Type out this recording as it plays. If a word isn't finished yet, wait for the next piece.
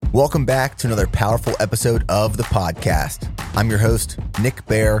Welcome back to another powerful episode of the podcast. I'm your host, Nick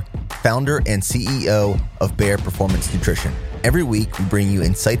Bear, founder and CEO of Bear Performance Nutrition. Every week, we bring you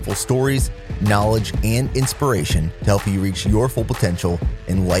insightful stories, knowledge, and inspiration to help you reach your full potential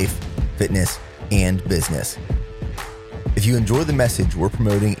in life, fitness, and business. If you enjoy the message we're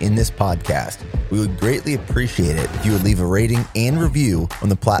promoting in this podcast, we would greatly appreciate it if you would leave a rating and review on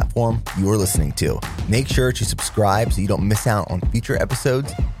the platform you are listening to. Make sure to subscribe so you don't miss out on future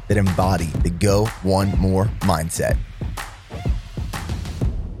episodes that embody the Go One More mindset.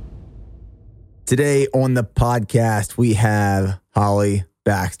 Today on the podcast, we have Holly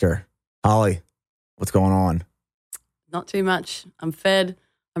Baxter. Holly, what's going on? Not too much. I'm fed.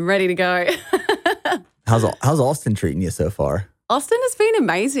 I'm ready to go. How's Austin treating you so far? Austin has been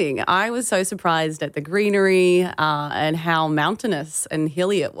amazing. I was so surprised at the greenery and how mountainous and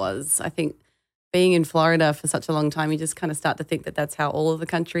hilly it was. I think being in Florida for such a long time, you just kind of start to think that that's how all of the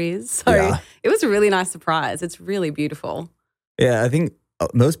country is. So It was a really nice surprise. It's really beautiful. Yeah, I think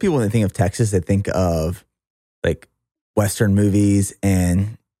most people, when they think of Texas, they think of like Western movies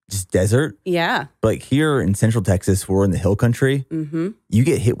and just desert. Yeah. But like here in Central Texas, we're in the hill country. Mm-hmm. You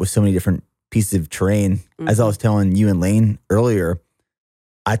get hit with so many different pieces of terrain. Mm-hmm. As I was telling you and Lane earlier,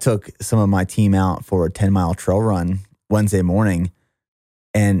 I took some of my team out for a 10-mile trail run Wednesday morning,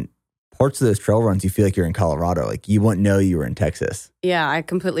 and parts of those trail runs, you feel like you're in Colorado. Like you wouldn't know you were in Texas. Yeah, I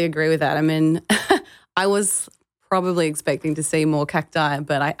completely agree with that. I mean, I was probably expecting to see more cacti,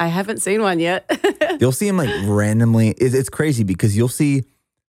 but I haven't seen one yet. You'll see them like randomly. It's crazy because you'll see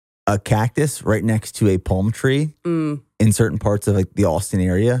a cactus right next to a palm tree in certain parts of like the Austin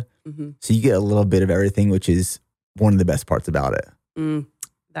area. Mm-hmm. So you get a little bit of everything, which is one of the best parts about it.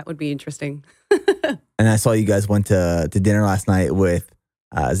 That would be interesting. And I saw you guys went to dinner last night with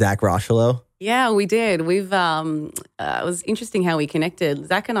Zach Rochelo. Yeah, we did. It was interesting how we connected.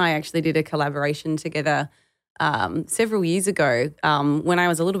 Zach and I actually did a collaboration together several years ago when I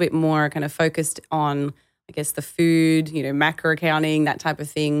was a little bit more kind of focused on, I guess, the food, macro accounting, that type of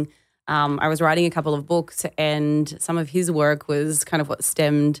thing. I was writing a couple of books, and some of his work was kind of what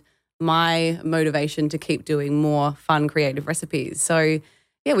stemmed my motivation to keep doing more fun, creative recipes. So,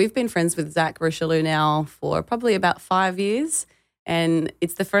 yeah, we've been friends with Zach Rochelo now for probably about 5 years, and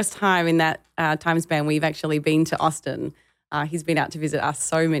it's the first time in that time span we've actually been to Austin. He's been out to visit us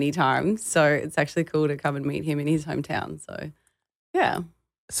so many times, so it's actually cool to come and meet him in his hometown. So, yeah.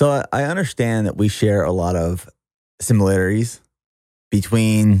 So I understand that we share a lot of similarities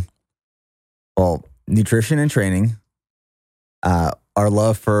between, well, nutrition and training, our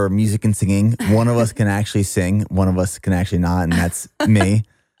love for music and singing. One of us can actually sing, one of us can actually not, and that's me.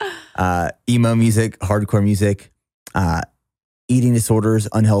 Emo music, hardcore music, eating disorders,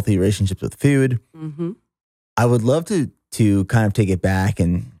 unhealthy relationships with food. Mm-hmm. I would love to kind of take it back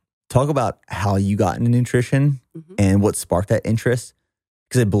and talk about how you got into nutrition and what sparked that interest.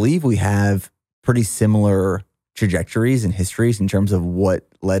 Because I believe we have pretty similar trajectories and histories in terms of what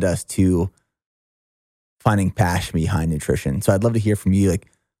led us to finding passion behind nutrition. So I'd love to hear from you,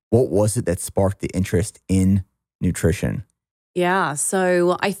 like, what was it that sparked the interest in nutrition? Yeah,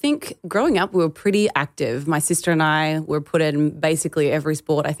 so I think growing up, we were pretty active. My sister and I were put in basically every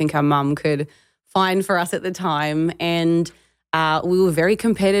sport I think our mum could find for us at the time. And we were very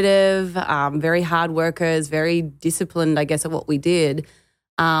competitive, very hard workers, very disciplined, I guess, at what we did.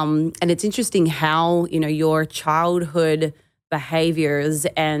 And it's interesting how, your childhood behaviors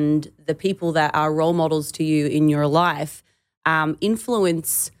and the people that are role models to you in your life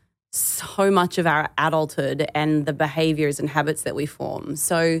influence so much of our adulthood and the behaviors and habits that we form.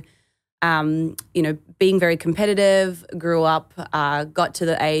 So, being very competitive, grew up, got to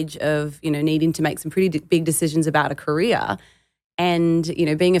the age of, needing to make some pretty big decisions about a career. And,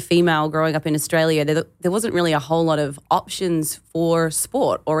 being a female growing up in Australia, there wasn't really a whole lot of options for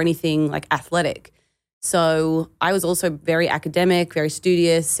sport or anything like athletic. So I was also very academic, very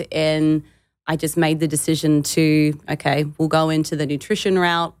studious, and I just made the decision to, okay, we'll go into the nutrition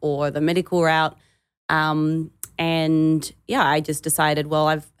route or the medical route. And yeah, I just decided, well,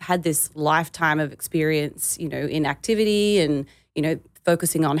 I've had this lifetime of experience, in activity and,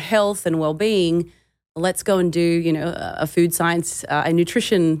 focusing on health and well-being. Let's go and do, a food science and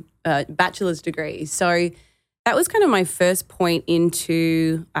nutrition bachelor's degree. So that was kind of my first point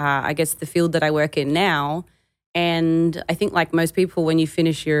into, I guess, the field that I work in now. And I think like most people, when you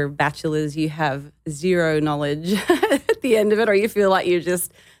finish your bachelor's, you have zero knowledge at the end of it, or you feel like you're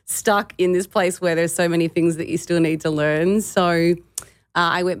just stuck in this place where there's so many things that you still need to learn. So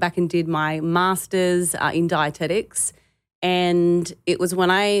I went back and did my master's in dietetics. And it was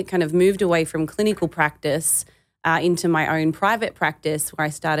when I kind of moved away from clinical practice into my own private practice, where I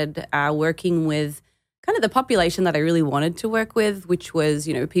started working with kind of the population that I really wanted to work with, which was,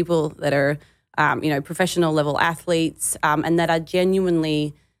 people that are, professional level athletes, and that are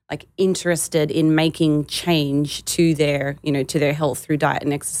genuinely like interested in making change to their health through diet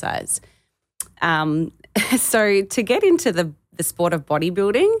and exercise. So to get into the sport of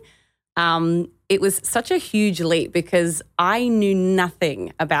bodybuilding, it was such a huge leap because I knew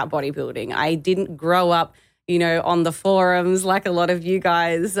nothing about bodybuilding. I didn't grow up, on the forums like a lot of you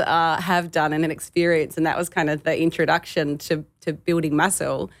guys have done and an experience, and that was kind of the introduction to building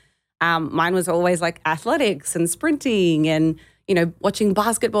muscle. Mine was always like athletics and sprinting and, watching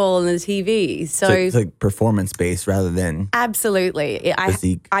basketball on the TV. So it's like performance-based rather than absolutely.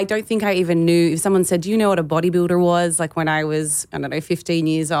 physique. I don't think I even knew if someone said, do you know what a bodybuilder was? Like when I was, 15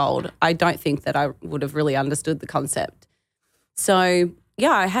 years old, I don't think that I would have really understood the concept. So,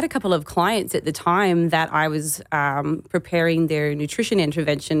 yeah, I had a couple of clients at the time that I was preparing their nutrition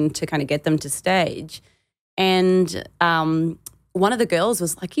intervention to kind of get them to stage. And one of the girls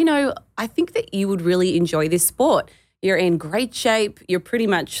was like, I think that you would really enjoy this sport. You're in great shape. You're pretty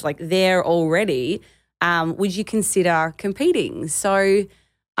much like there already. Would you consider competing? So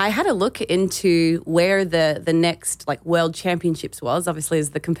I had a look into where the next like world championships was. Obviously, as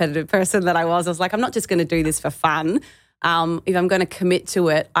the competitive person that I was like, I'm not just going to do this for fun. If I'm going to commit to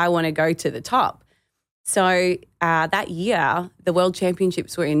it, I want to go to the top. So that year, the world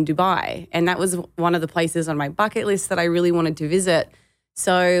championships were in Dubai, and that was one of the places on my bucket list that I really wanted to visit.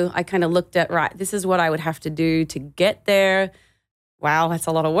 So I kind of looked at, right, this is what I would have to do to get there. Wow, that's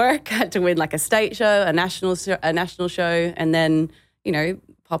a lot of work. I had to win like a state show, a national show, and then,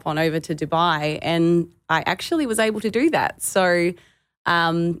 pop on over to Dubai. And I actually was able to do that. So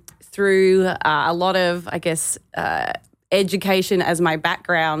through a lot of, I guess, education as my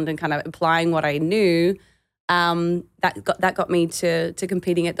background and kind of applying what I knew, that got me to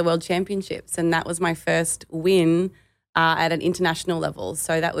competing at the World Championships. And that was my first win at an international level.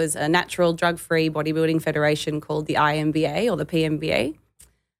 So that was a natural drug-free bodybuilding federation called the IMBA or the PMBA.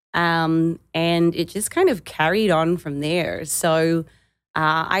 And it just kind of carried on from there. So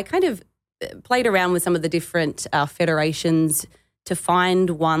I kind of played around with some of the different federations to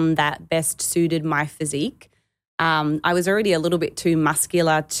find one that best suited my physique. I was already a little bit too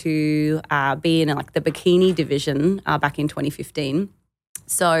muscular to be in like the bikini division back in 2015.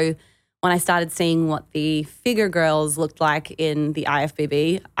 So when I started seeing what the figure girls looked like in the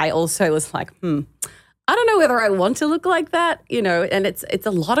IFBB, I also was like, I don't know whether I want to look like that, and it's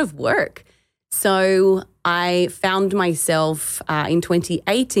a lot of work. So I found myself in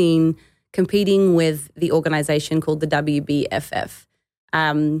 2018 competing with the organization called the WBFF.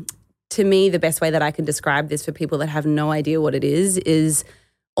 To me, the best way that I can describe this for people that have no idea what it is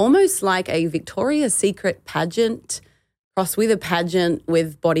almost like a Victoria's Secret pageant crossed with a pageant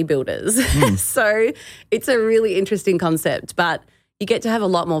with bodybuilders. So it's a really interesting concept, but you get to have a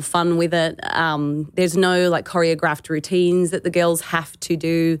lot more fun with it. There's no like choreographed routines that the girls have to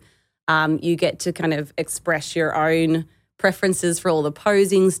do. You get to kind of express your own preferences for all the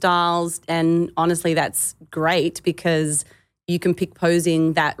posing styles. And honestly, that's great because you can pick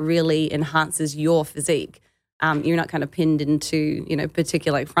posing that really enhances your physique. You're not kind of pinned into,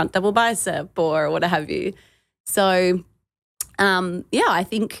 particular like front double bicep or what have you. So, I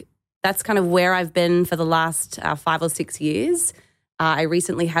think that's kind of where I've been for the last 5 or 6 years. I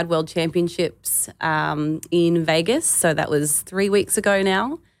recently had World Championships in Vegas, so that was 3 weeks ago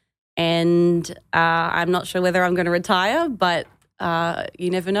now. And I'm not sure whether I'm going to retire, but you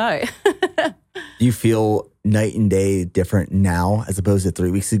never know. Do you feel night and day different now as opposed to 3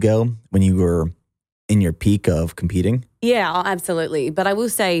 weeks ago when you were in your peak of competing? Yeah, absolutely. But I will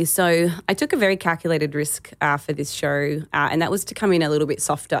say, so I took a very calculated risk for this show, and that was to come in a little bit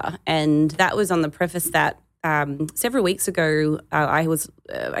softer. And that was on the preface that several weeks ago, I was,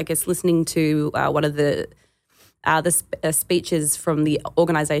 listening to one of the speeches from the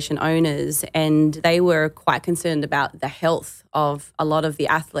organisation owners, and they were quite concerned about the health of a lot of the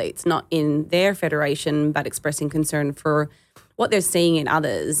athletes, not in their federation, but expressing concern for what they're seeing in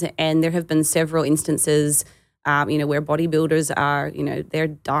others. And there have been several instances, where bodybuilders are, they're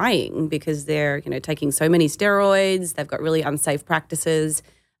dying because they're, taking so many steroids. They've got really unsafe practices.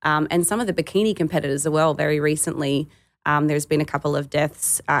 And some of the bikini competitors as well, very recently, there's been a couple of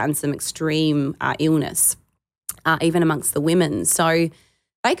deaths and some extreme illness. Even amongst the women. So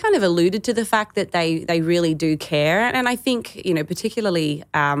they kind of alluded to the fact that they really do care. And I think, particularly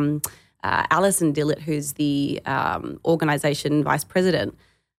Alison Dillett, who's the organisation vice president,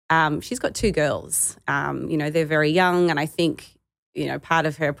 she's got 2 girls. They're very young, and I think part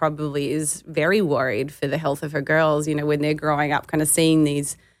of her probably is very worried for the health of her girls, when they're growing up, kind of seeing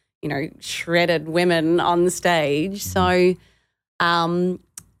these, shredded women on the stage. So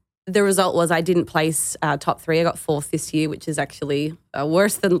the result was I didn't place top 3. I got 4th this year, which is actually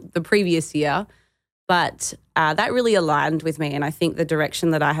worse than the previous year. But that really aligned with me. And I think the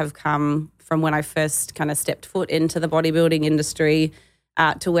direction that I have come from when I first kind of stepped foot into the bodybuilding industry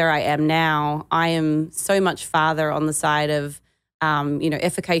to where I am now, I am so much farther on the side of,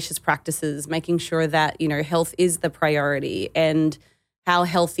 efficacious practices, making sure that, health is the priority, and how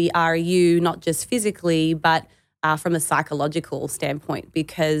healthy are you, not just physically, but from a psychological standpoint,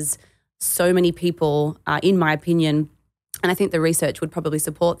 because so many people, in my opinion, and I think the research would probably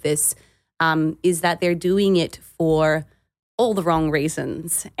support this, is that they're doing it for all the wrong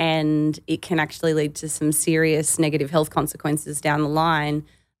reasons, and it can actually lead to some serious negative health consequences down the line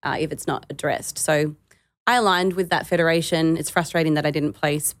if it's not addressed. So I aligned with that federation. It's frustrating that I didn't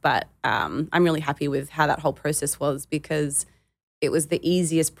place, but I'm really happy with how that whole process was, because it was the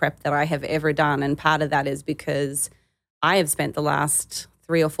easiest prep that I have ever done. And part of that is because I have spent the last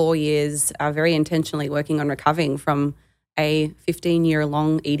 3 or 4 years very intentionally working on recovering from a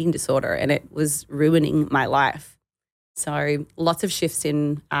 15-year-long eating disorder, and it was ruining my life. So lots of shifts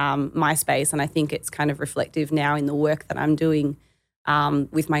in my space, and I think it's kind of reflective now in the work that I'm doing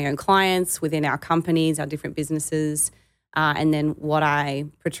with my own clients, within our companies, our different businesses, and then what I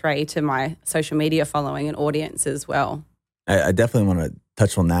portray to my social media following and audience as well. I definitely want to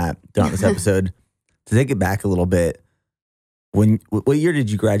touch on that throughout this episode. To take it back a little bit, what year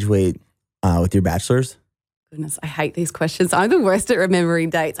did you graduate with your bachelor's? Goodness, I hate these questions. I'm the worst at remembering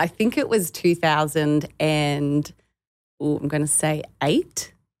dates. I think it was 2000 and, I'm going to say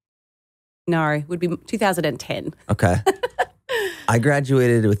 8. No, it would be 2010. Okay. I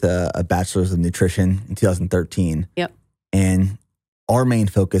graduated with a bachelor's of nutrition in 2013. Yep. And our main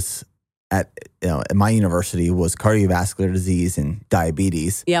focus at my university was cardiovascular disease and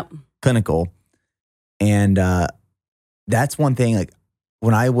diabetes. Yep. Clinical. And that's one thing, like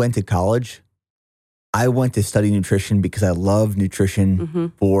when I went to college, I went to study nutrition because I love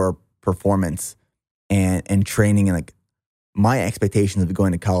nutrition for performance and training. And like my expectations of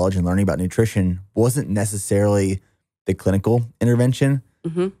going to college and learning about nutrition wasn't necessarily the clinical intervention.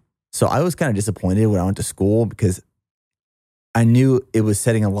 So I was kind of disappointed when I went to school, because I knew it was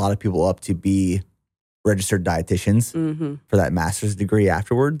setting a lot of people up to be registered dietitians for that master's degree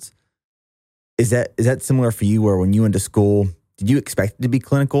afterwards. Is that similar for you, where when you went to school, did you expect it to be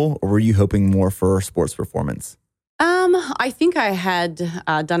clinical, or were you hoping more for sports performance? I think I had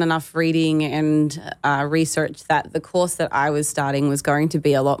done enough reading and research that the course that I was starting was going to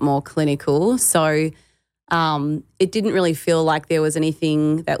be a lot more clinical. So it didn't really feel like there was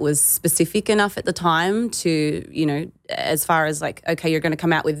anything that was specific enough at the time to, as far as like, okay, you're going to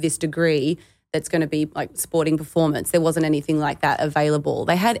come out with this degree that's going to be like sporting performance. There wasn't anything like that available.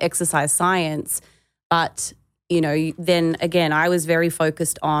 They had exercise science, but then again, I was very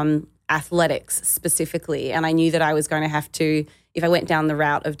focused on athletics specifically. And I knew that I was going to have to, if I went down the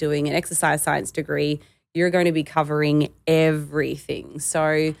route of doing an exercise science degree, you're going to be covering everything.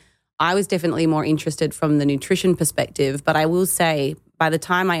 So I was definitely more interested from the nutrition perspective. But I will say, by the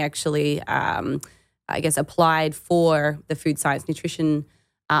time I actually, applied for the food science nutrition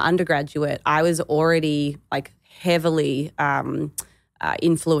undergraduate, I was already like heavily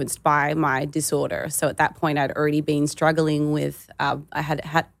influenced by my disorder. So at that point, I'd already been struggling with, I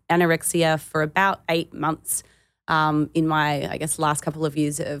had anorexia for about 8 months in my, last couple of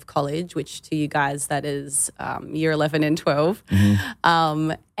years of college, which to you guys, that is year 11 and 12.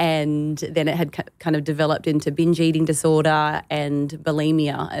 And then it had kind of developed into binge eating disorder and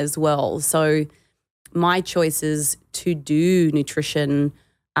bulimia as well. So my choices to do nutrition,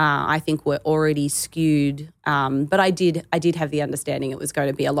 I think, were already skewed. But I did have the understanding it was going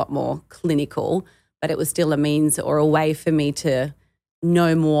to be a lot more clinical, but it was still a means or a way for me to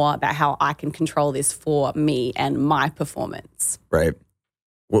know more about how I can control this for me and my performance. Right.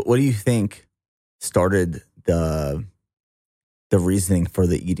 What do you think started the reasoning for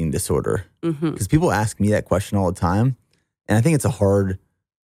the eating disorder? Because people ask me that question all the time, and I think it's a hard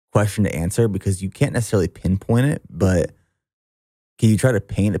question to answer because you can't necessarily pinpoint it, but can you try to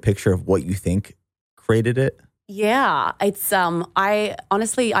paint a picture of what you think created it? Yeah, it's I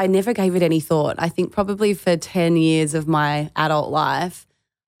honestly never gave it any thought. I think probably for 10 years of my adult life,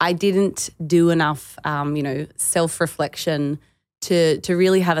 I didn't do enough self-reflection to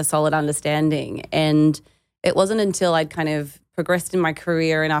really have a solid understanding. And it wasn't until I'd kind of progressed in my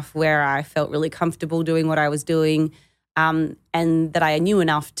career enough where I felt really comfortable doing what I was doing, and that I knew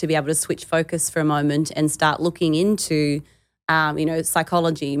enough to be able to switch focus for a moment and start looking into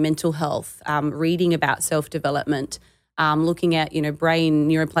psychology, mental health, reading about self-development, looking at, brain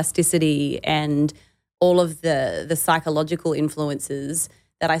neuroplasticity and all of the psychological influences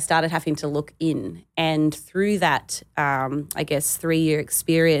that I started having to look in. And through that, 3-year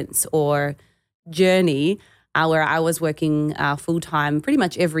experience or journey where I was working full-time pretty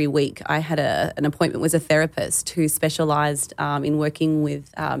much every week, I had an appointment with a therapist who specialised in working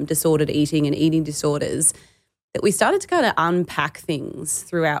with disordered eating and eating disorders, that we started to kind of unpack things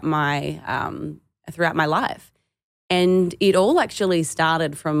throughout my life. And it all actually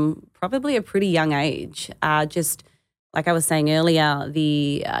started from probably a pretty young age. Just like I was saying earlier,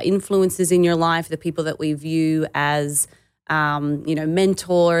 the influences in your life, the people that we view as,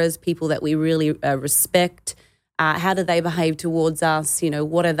 mentors, people that we really respect, how do they behave towards us?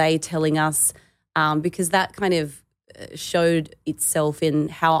 What are they telling us? Because that kind of showed itself in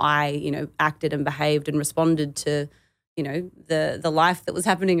how I, acted and behaved and responded to, the life that was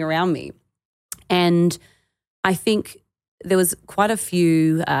happening around me. And I think there was quite a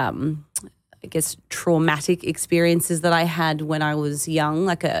few, traumatic experiences that I had when I was young,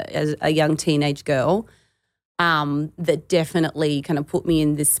 like as a young teenage girl, that definitely kind of put me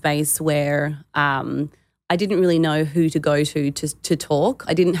in this space where I didn't really know who to go to talk.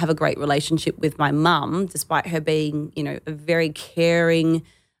 I didn't have a great relationship with my mum, despite her being, a very caring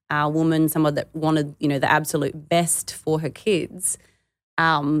woman, someone that wanted, the absolute best for her kids.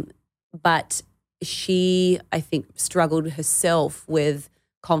 But she, I think, struggled herself with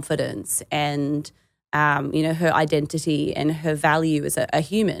confidence and, her identity and her value as a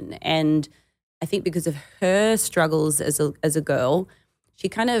human. And I think because of her struggles as a girl, she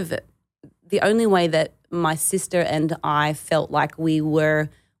kind of, the only way that my sister and I felt like we were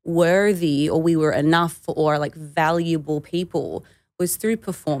worthy or we were enough or like valuable people was through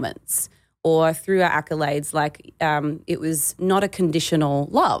performance or through our accolades. Like it was not a conditional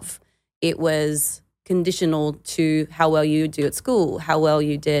love. It was conditional to how well you do at school, how well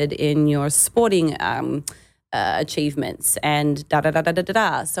you did in your sporting achievements and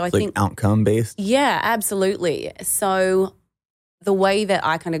da-da-da-da-da-da. So I think outcome based? Yeah, absolutely. So the way that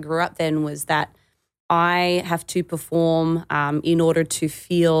I kind of grew up then was that I have to perform in order to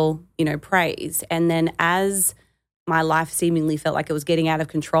feel, praise. And then as my life seemingly felt like it was getting out of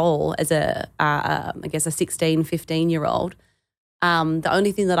control as a 16, 15-year-old, the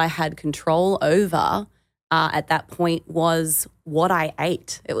only thing that I had control over at that point was what I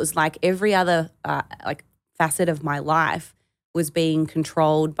ate. It was like every other facet of my life was being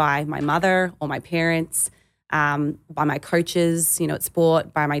controlled by my mother or my parents, by my coaches, at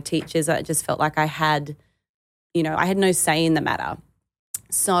sport, by my teachers. I just felt like I had no say in the matter.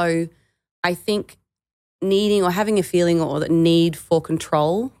 So I think needing or having a feeling or the need for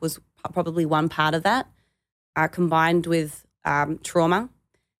control was probably one part of that, combined with trauma.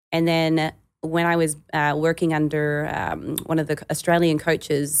 And then when I was working under one of the Australian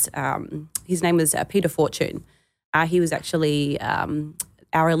coaches, his name was Peter Fortune. He was actually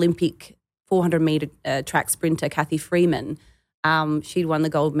our Olympic 400-metre track sprinter, Kathy Freeman. She'd won the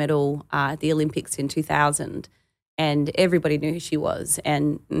gold medal at the Olympics in 2000, and everybody knew who she was,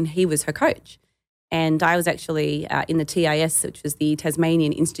 and he was her coach. And I was actually in the TIS, which was the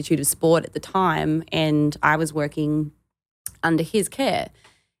Tasmanian Institute of Sport at the time, and I was working under his care.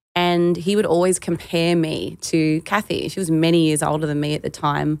 And he would always compare me to Kathy. She was many years older than me at the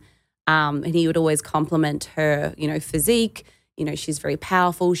time, and he would always compliment her, physique. She's very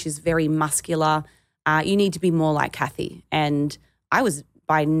powerful. She's very muscular. You need to be more like Kathy. And I was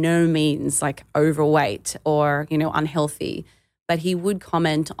by no means like overweight or, unhealthy. But he would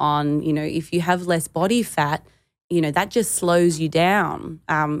comment on, if you have less body fat, that just slows you down.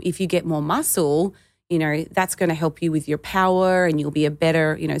 If you get more muscle, that's going to help you with your power and you'll be a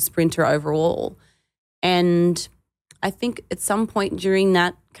better, sprinter overall. And I think at some point during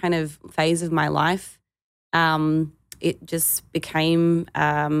that kind of phase of my life, it just became,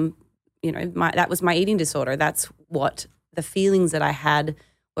 that was my eating disorder. That's what the feelings that I had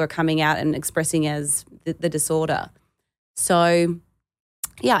were coming out and expressing as the disorder. So,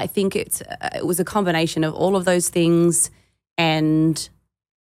 yeah, I think it was a combination of all of those things, and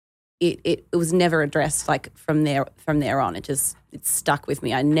it was never addressed like from there on. It stuck with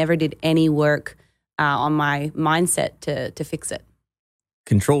me. I never did any work on my mindset to fix it.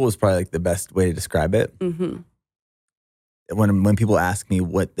 Control was probably like the best way to describe it. Mm-hmm. When people ask me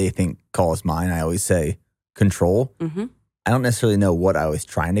what they think calls mine, I always say control. Mm-hmm. I don't necessarily know what I was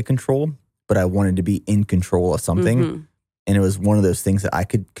trying to control, but I wanted to be in control of something. Mm-hmm. And it was one of those things that I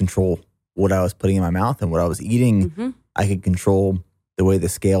could control what I was putting in my mouth and what I was eating. Mm-hmm. I could control the way the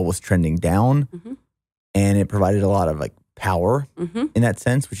scale was trending down. Mm-hmm. And it provided a lot of like power in that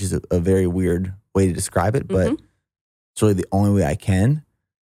sense, which is a very weird way to describe it, but it's really the only way I can.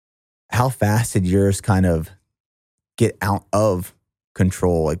 How fast did yours kind of get out of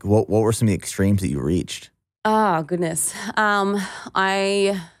control? Like what were some of the extremes that you reached? Oh, goodness.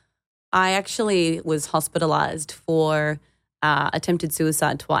 I actually was hospitalized for attempted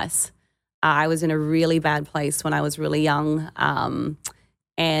suicide twice. I was in a really bad place when I was really young,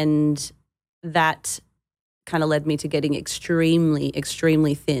 and that kind of led me to getting extremely,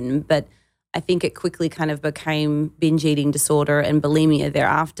 extremely thin. But I think it quickly kind of became binge eating disorder and bulimia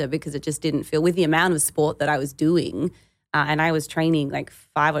thereafter because it just didn't feel, with the amount of sport that I was doing, and I was training like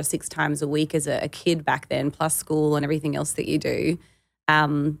 5 or 6 times a week as a kid back then, plus school and everything else that you do.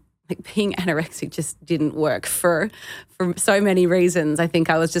 Like being anorexic just didn't work for so many reasons. I think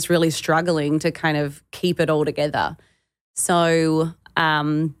I was just really struggling to kind of keep it all together. So,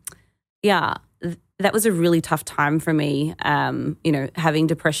 that was a really tough time for me, having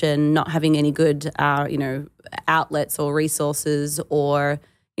depression, not having any good, outlets or resources or,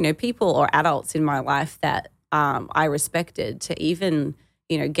 people or adults in my life that I respected to even,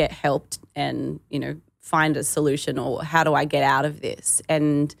 get help and, find a solution or how do I get out of this?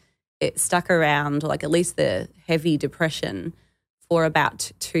 And it stuck around, like at least the heavy depression, for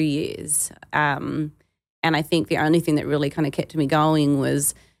about 2 years. And I think the only thing that really kind of kept me going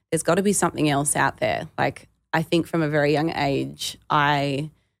was there's got to be something else out there. Like I think from a very young age,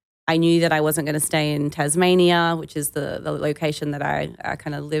 I knew that I wasn't going to stay in Tasmania, which is the location that I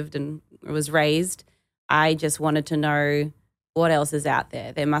kind of lived and was raised. I just wanted to know what else is out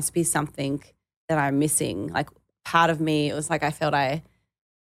there. There must be something that I'm missing. Like part of me, it was like I felt I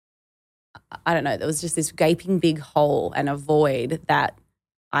don't know, there was just this gaping big hole and a void that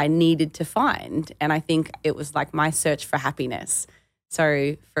I needed to find. And I think it was like my search for happiness.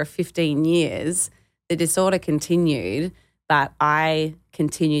 So for 15 years, the disorder continued, but I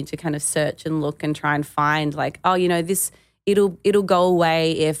continued to kind of search and look and try and find like, this, it'll go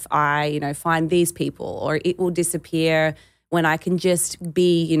away if I, find these people, or it will disappear when I can just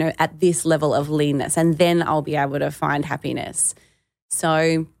be, at this level of leanness, and then I'll be able to find happiness.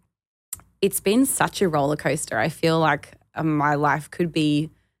 So it's been such a roller coaster. I feel like my life could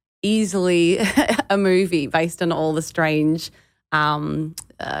be easily a movie based on all the strange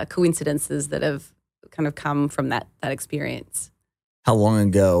coincidences that have kind of come from that experience. How long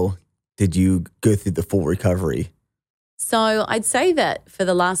ago did you go through the full recovery? So I'd say that for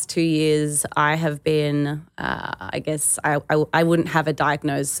the last 2 years, I have been, I wouldn't have a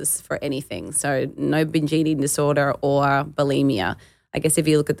diagnosis for anything. So no binge eating disorder or bulimia. I guess if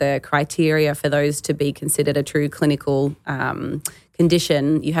you look at the criteria for those to be considered a true clinical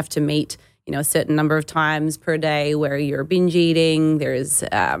condition, you have to meet a certain number of times per day where you're binge eating. There is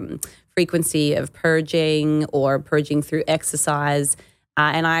frequency of purging or purging through exercise.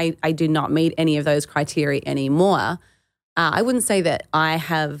 And I do not meet any of those criteria anymore. I wouldn't say that I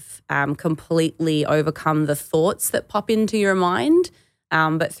have completely overcome the thoughts that pop into your mind,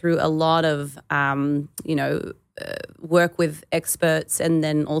 but through a lot of, work with experts and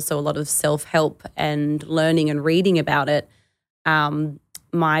then also a lot of self-help and learning and reading about it,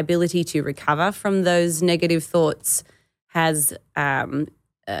 my ability to recover from those negative thoughts has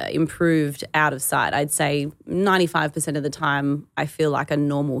improved out of sight. I'd say 95% of the time I feel like a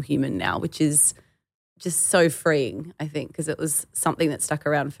normal human now, which is just so freeing, I think, because it was something that stuck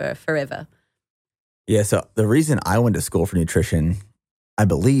around for forever. Yeah, so the reason I went to school for nutrition, I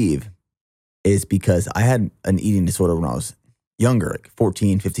believe, is because I had an eating disorder when I was younger, like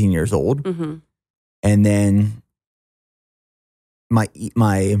 14, 15 years old. Mm-hmm. And then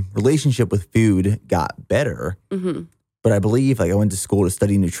my relationship with food got better. Mm-hmm. But I believe I went to school to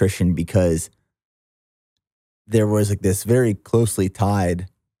study nutrition because there was like this very closely tied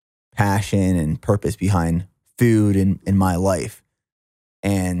passion and purpose behind food in my life.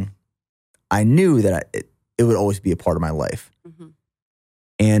 And I knew that it would always be a part of my life. Mm-hmm.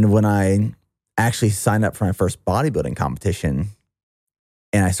 And when I actually signed up for my first bodybuilding competition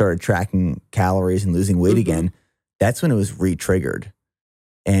and I started tracking calories and losing weight again, that's when it was re-triggered.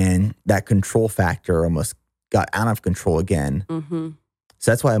 And that control factor almost got out of control again. Mm-hmm.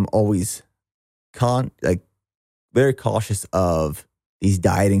 So that's why I'm always very cautious of these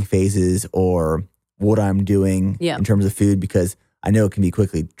dieting phases or what I'm doing in terms of food, because I know it can be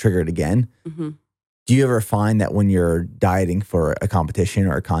quickly triggered again. Mm-hmm. Do you ever find that when you're dieting for a competition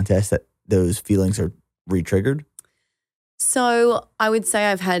or a contest that those feelings are re-triggered? So I would say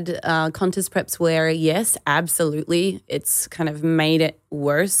I've had contest preps where, yes, absolutely, it's kind of made it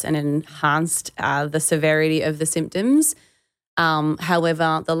worse and enhanced the severity of the symptoms.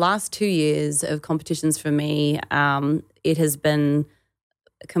 However, the last 2 years of competitions for me, it has been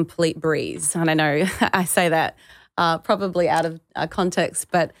a complete breeze. And I know I say that probably out of context,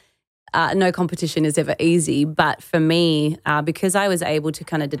 but no competition is ever easy. But for me, because I was able to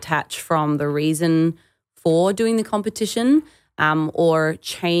kind of detach from the reason for doing the competition or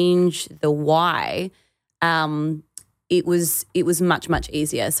change the why, it was much, much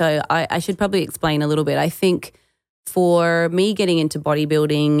easier. So I should probably explain a little bit. I think for me getting into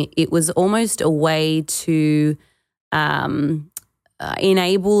bodybuilding, it was almost a way to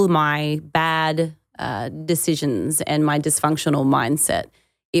enable my bad decisions and my dysfunctional mindset.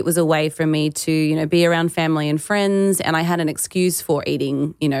 It was a way for me to, be around family and friends, and I had an excuse for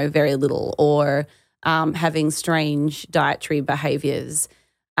eating, very little or having strange dietary behaviors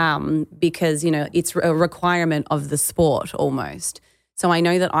because, it's a requirement of the sport almost. So I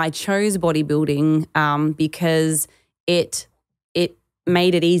know that I chose bodybuilding because it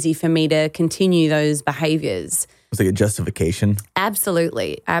made it easy for me to continue those behaviors. It's like a justification.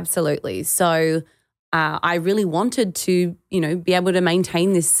 Absolutely. So I really wanted to, be able to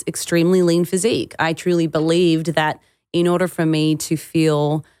maintain this extremely lean physique. I truly believed that in order for me to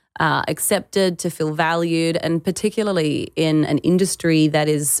feel accepted, to feel valued, and particularly in an industry that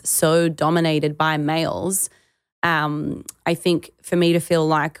is so dominated by males, I think for me to feel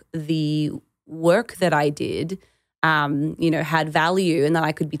like the work that I did, had value and that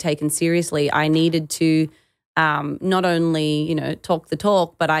I could be taken seriously, I needed to not only, talk the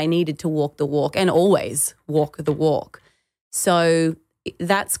talk, but I needed to walk the walk and always walk the walk. So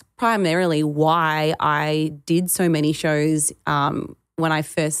that's primarily why I did so many shows when I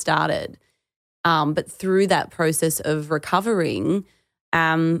first started. But through that process of recovering,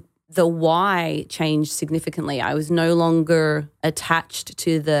 the why changed significantly. I was no longer attached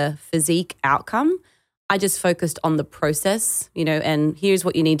to the physique outcome. I just focused on the process, and here's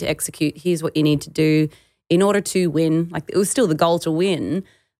what you need to execute. Here's what you need to do in order to win. Like, it was still the goal to win,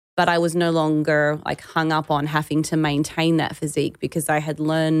 but I was no longer hung up on having to maintain that physique because I had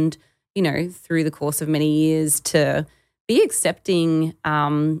learned, through the course of many years to be accepting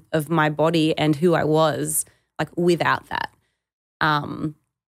of my body and who I was without that.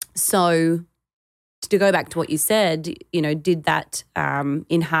 So to go back to what you said, did that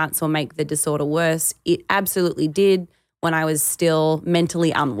enhance or make the disorder worse? It absolutely did when I was still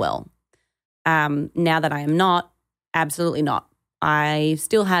mentally unwell. Now that I am not, absolutely not. I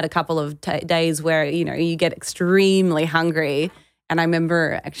still had a couple of days where, you get extremely hungry. And I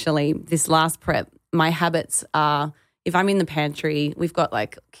remember actually this last prep, my habits are, if I'm in the pantry, we've got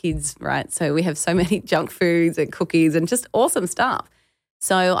kids, right? So we have so many junk foods and cookies and just awesome stuff.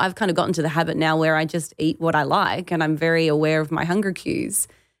 So I've kind of gotten to the habit now where I just eat what I like and I'm very aware of my hunger cues.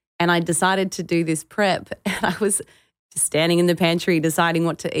 And I decided to do this prep and I was just standing in the pantry deciding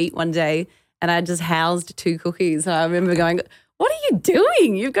what to eat one day and I just housed 2 cookies. And I remember going, what are you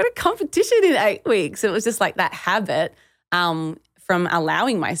doing? You've got a competition in 8 weeks. It was just that habit from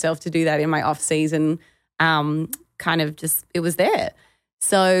allowing myself to do that in my off season it was there.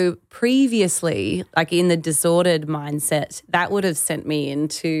 So previously, in the disordered mindset, that would have sent me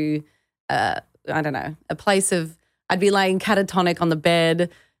into, a place of, I'd be laying catatonic on the bed,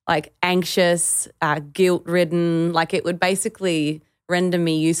 anxious, guilt-ridden. It would basically render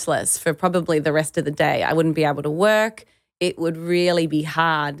me useless for probably the rest of the day. I wouldn't be able to work. It would really be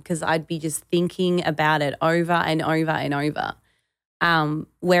hard because I'd be just thinking about it over and over and over.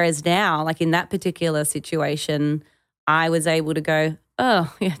 Whereas now, in that particular situation, I was able to go,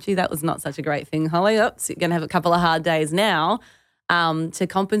 oh, yeah, gee, that was not such a great thing, Holly. Oops, you're going to have a couple of hard days now to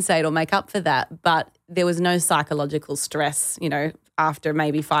compensate or make up for that. But there was no psychological stress, after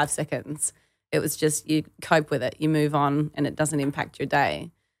maybe 5 seconds. It was just you cope with it, you move on, and it doesn't impact your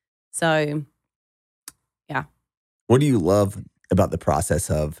day. So, yeah. What do you love about the process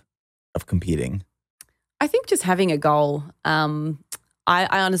of competing? I think just having a goal.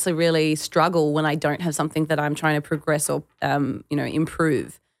 I honestly really struggle when I don't have something that I'm trying to progress or,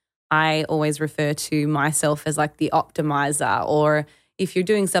 improve. I always refer to myself as the optimizer, or if you're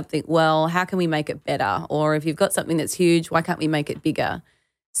doing something well, how can we make it better? Or if you've got something that's huge, why can't we make it bigger?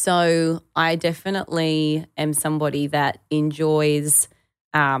 So I definitely am somebody that enjoys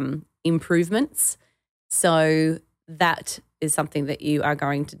improvements. So that is something that you are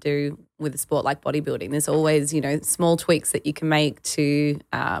going to do with a sport like bodybuilding. There's always, small tweaks that you can make to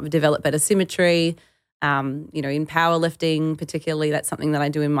develop better symmetry. In powerlifting particularly, that's something that I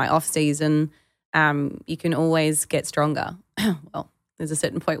do in my off season. You can always get stronger. Well, there's a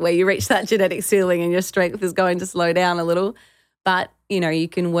certain point where you reach that genetic ceiling and your strength is going to slow down a little. But, you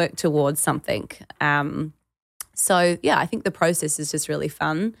can work towards something. So, yeah, I think the process is just really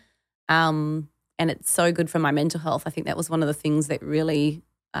fun. And and it's so good for my mental health. I think that was one of the things that really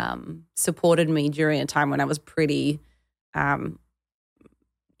supported me during a time when I was pretty in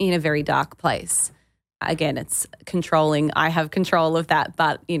a very dark place. Again, it's controlling. I have control of that,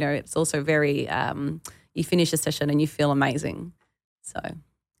 but, it's also very, you finish a session and you feel amazing. So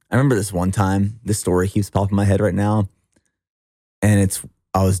I remember this one time, this story keeps popping in my head right now. And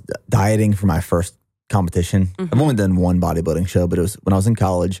I was dieting for my first competition. Mm-hmm. I've only done one bodybuilding show, but it was when I was in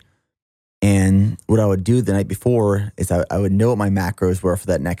college. And what I would do the night before is I would know what my macros were for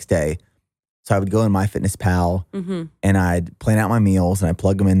that next day. So I would go in MyFitnessPal Mm-hmm. and I'd plan out my meals and I'd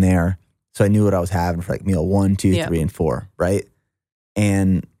plug them in there. So I knew what I was having for like meal 1, 2, Yeah. 3, and 4, right?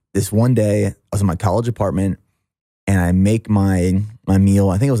 And this one day I was in my college apartment and I make my meal.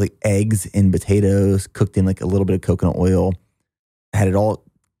 I think it was like eggs and potatoes cooked in like a little bit of coconut oil. I had it all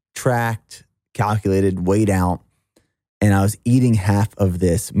tracked, calculated, weighed out. And I was eating half of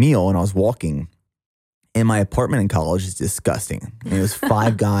this meal and I was walking. And my apartment in college is disgusting. And it was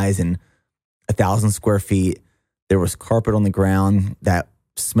 5 guys and 1,000 square feet. There was carpet on the ground that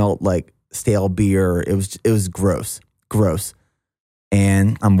smelled like stale beer. It was gross.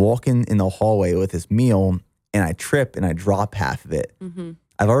 And I'm walking in the hallway with this meal and I trip and I drop half of it. Mm-hmm.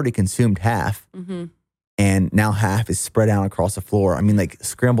 I've already consumed half. Mm-hmm. And now half is spread out across the floor. I mean, like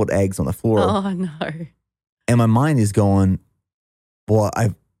scrambled eggs on the floor. Oh, no. And my mind is going, well,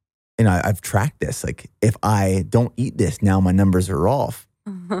 I've tracked this. Like, if I don't eat this, now my numbers are off.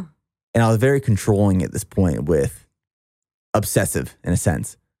 Uh-huh. And I was very controlling at this point, with obsessive in a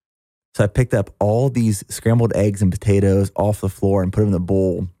sense. So I picked up all these scrambled eggs and potatoes off the floor and put them in the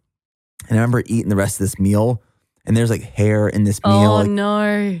bowl. And I remember eating the rest of this meal. And there's like hair in this meal. Oh, like,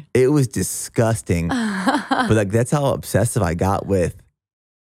 no. it was disgusting. But like, that's how obsessive I got with,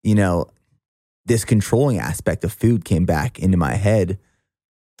 this controlling aspect of food came back into my head.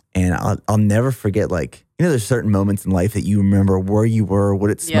 And I'll never forget, like, there's certain moments in life that you remember where you were, what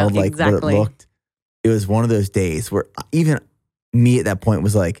it smelled like, what it looked. It was one of those days where even me at that point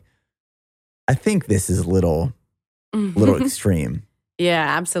was like, I think this is a little extreme.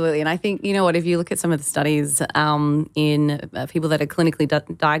 Yeah, absolutely. And I think, if you look at some of the studies in people that are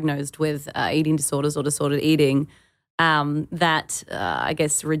clinically diagnosed with eating disorders or disordered eating, that I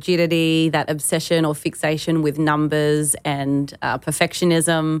guess rigidity, that obsession or fixation with numbers and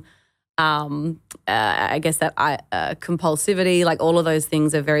perfectionism, I guess that compulsivity, like all of those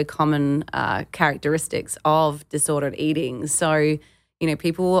things are very common characteristics of disordered eating. So,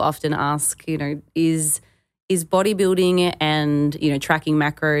 people will often ask, is bodybuilding and, tracking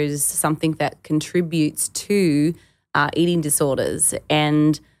macros something that contributes to eating disorders?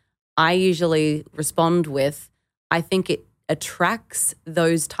 And I usually respond with, I think it attracts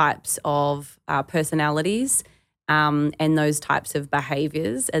those types of personalities and those types of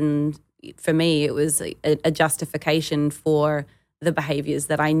behaviors. And for me, it was a justification for the behaviors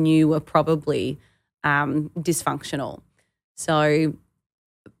that I knew were probably dysfunctional. So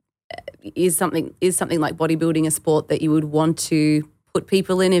is something like bodybuilding a sport that you would want to put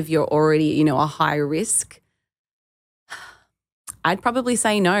people in if you're already, a high risk? I'd probably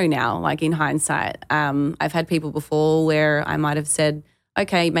say no now, like in hindsight. I've had people before where I might have said,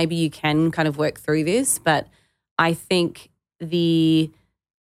 okay, maybe you can kind of work through this, but I think the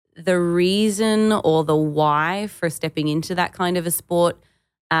reason or the why for stepping into that kind of a sport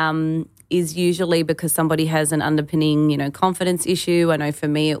is usually because somebody has an underpinning, confidence issue. I know for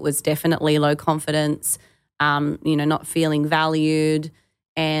me it was definitely low confidence, not feeling valued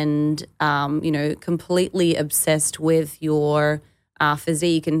and, completely obsessed with your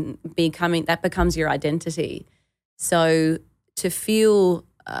physique and that becomes your identity. So to feel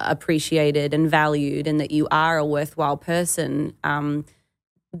appreciated and valued and that you are a worthwhile person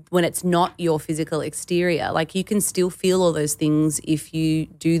when it's not your physical exterior, like you can still feel all those things if you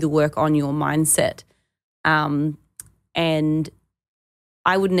do the work on your mindset. And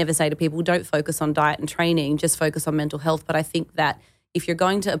I would never say to people, don't focus on diet and training, just focus on mental health. But I think that if you're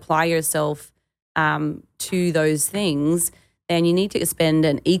going to apply yourself to those things, then you need to spend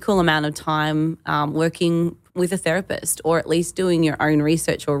an equal amount of time working with a therapist or at least doing your own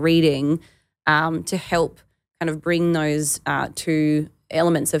research or reading to help kind of bring those two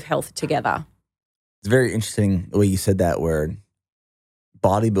elements of health together. It's very interesting the way you said that, where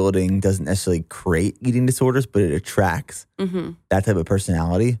bodybuilding doesn't necessarily create eating disorders, but it attracts that type of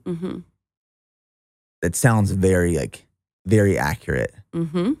personality. Mm-hmm. That sounds very accurate.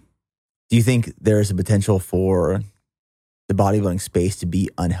 Mm-hmm. Do you think there's a potential for the bodybuilding space to be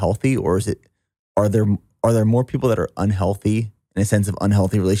unhealthy, or are there more people that are unhealthy in a sense of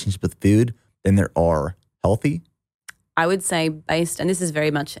unhealthy relationship with food than there are healthy? I would say and this is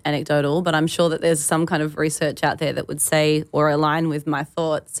very much anecdotal, but I'm sure that there's some kind of research out there that would say or align with my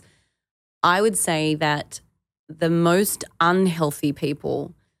thoughts. I would say that the most unhealthy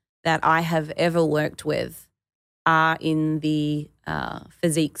people that I have ever worked with are in the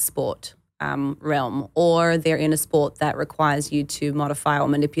physique sport realm, or they're in a sport that requires you to modify or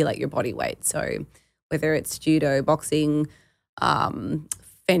manipulate your body weight. So whether it's judo, boxing,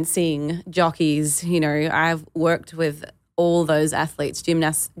 fencing, jockeys, I've worked with all those athletes,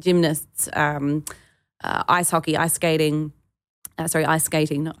 gymnasts, ice hockey, ice skating, not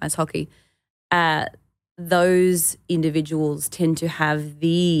ice hockey. Those individuals tend to have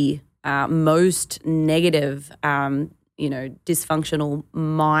the most negative, dysfunctional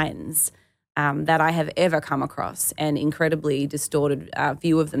minds that I have ever come across, and incredibly distorted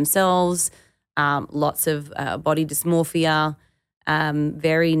view of themselves, lots of body dysmorphia,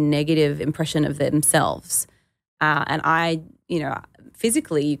 very negative impression of themselves. And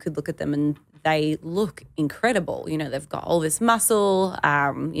physically you could look at them and they look incredible. They've got all this muscle,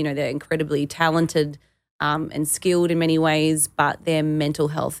 they're incredibly talented and skilled in many ways, but their mental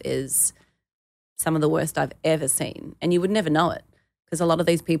health is some of the worst I've ever seen. And you would never know it because a lot of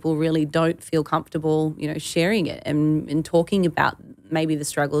these people really don't feel comfortable, sharing it and talking about maybe the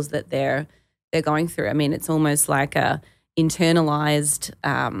struggles that they're going through. I mean, it's almost like a internalized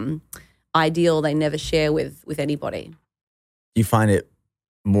ideal they never share with anybody. Do you find it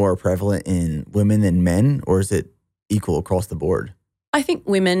more prevalent in women than men, or is it equal across the board? I think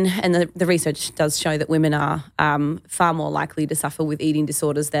women, and the research does show that women are far more likely to suffer with eating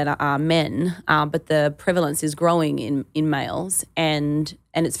disorders than are men, but the prevalence is growing in males, and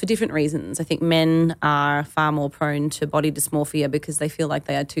it's for different reasons. I think men are far more prone to body dysmorphia because they feel like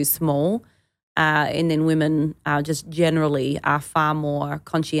they are too small, and then women just generally are far more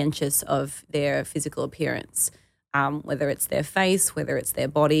conscientious of their physical appearance, whether it's their face, whether it's their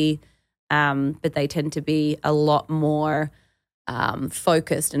body, but they tend to be a lot more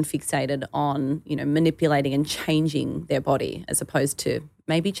focused and fixated on, manipulating and changing their body as opposed to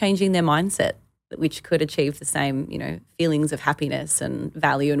maybe changing their mindset, which could achieve the same, feelings of happiness and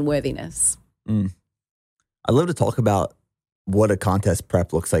value and worthiness. I'd love to talk about what a contest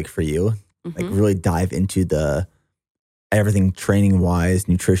prep looks like for you. Like really dive into the everything training wise,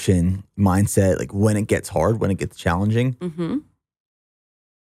 nutrition, mindset, like when it gets hard, when it gets challenging. When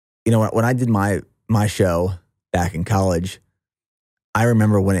I did my show back in college, I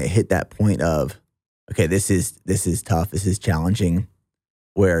remember when it hit that point of, okay, this is tough, this is challenging,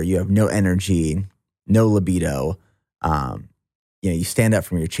 where you have no energy, no libido. You stand up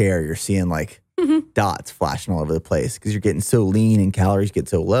from your chair, you're seeing like dots flashing all over the place because you're getting so lean and calories get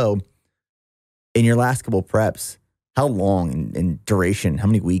so low. In your last couple preps, how long in duration, how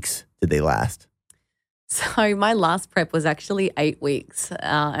many weeks did they last? So my last prep was actually 8 weeks,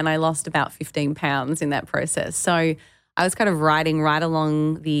 and I lost about 15 pounds in that process. So I was kind of riding right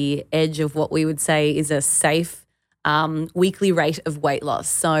along the edge of what we would say is a safe weekly rate of weight loss.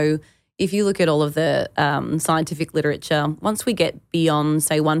 So if you look at all of the scientific literature, once we get beyond,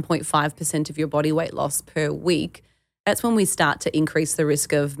 say, 1.5% of your body weight loss per week, that's when we start to increase the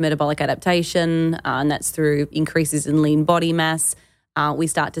risk of metabolic adaptation, and that's through increases in lean body mass. We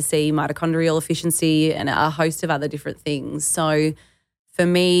start to see mitochondrial efficiency and a host of other different things. So for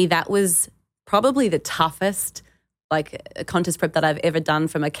me, that was probably the toughest a contest prep that I've ever done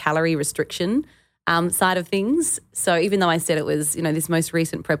from a calorie restriction side of things. So even though I said it was, this most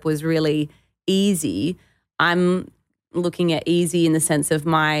recent prep was really easy, I'm looking at easy in the sense of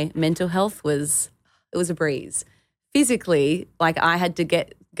my mental health was a breeze. Physically, I had to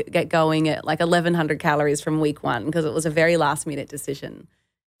get going at 1,100 calories from week one because it was a very last minute decision.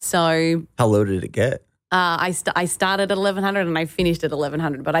 So how low did it get? I started at 1,100 and I finished at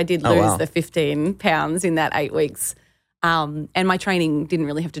 1,100, but I did lose the 15 pounds in that 8 weeks. And my training didn't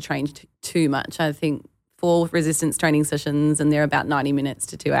really have to change too much. I think 4 resistance training sessions and they're about 90 minutes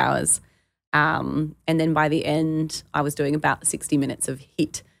to 2 hours. And then by the end, I was doing about 60 minutes of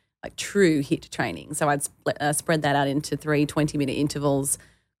HIIT, true HIIT training. So I'd spread that out into 3 20-minute intervals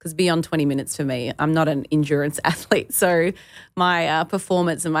because beyond 20 minutes for me, I'm not an endurance athlete. So my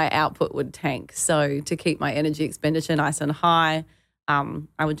performance and my output would tank. So to keep my energy expenditure nice and high,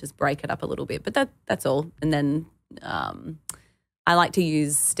 I would just break it up a little bit. But that's all. And then I like to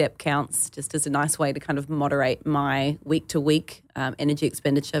use step counts just as a nice way to kind of moderate my week-to-week energy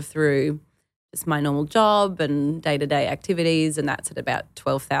expenditure through just my normal job and day-to-day activities, and that's at about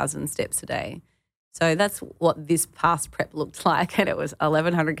 12,000 steps a day. So that's what this past prep looked like, and it was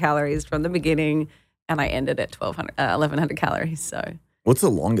 1,100 calories from the beginning, and I ended at 1,100 calories. So, what's the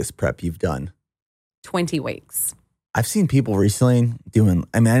longest prep you've done? 20 weeks. I've seen people recently doing,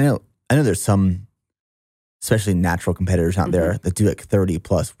 I mean, I know there's some, especially natural competitors out there that do like 30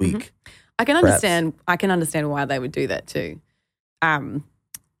 plus week. I can understand why they would do that too.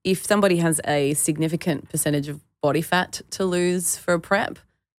 If somebody has a significant percentage of body fat to lose for a prep,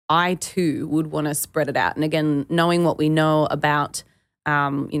 I too would want to spread it out. And again, knowing what we know about,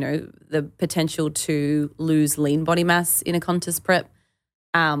 the potential to lose lean body mass in a contest prep,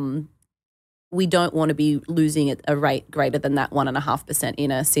 we don't want to be losing at a rate greater than that 1.5%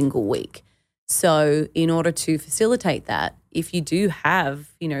 in a single week. So in order to facilitate that, if you do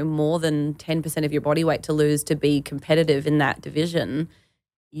have, more than 10% of your body weight to lose to be competitive in that division,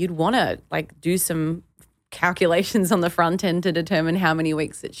 you'd want to do some calculations on the front end to determine how many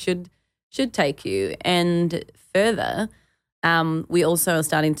weeks it should take you. And further, we also are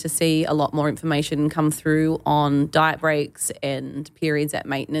starting to see a lot more information come through on diet breaks and periods at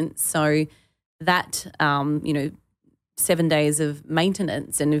maintenance. So that, 7 days of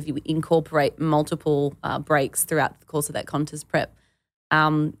maintenance, and if you incorporate multiple breaks throughout the course of that contest prep,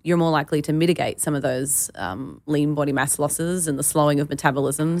 you're more likely to mitigate some of those lean body mass losses and the slowing of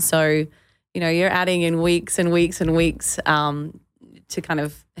metabolism. So, you're adding in weeks and weeks and weeks to kind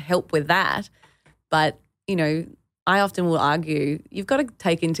of help with that. But, I often will argue you've got to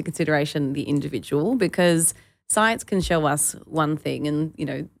take into consideration the individual, because science can show us one thing,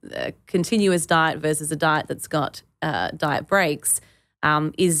 and, a continuous diet versus a diet that's got diet breaks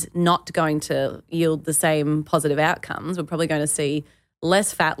is not going to yield the same positive outcomes. We're probably going to see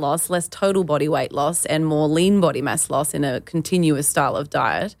less fat loss, less total body weight loss, and more lean body mass loss in a continuous style of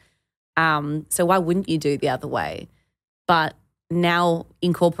diet. So why wouldn't you do the other way? But now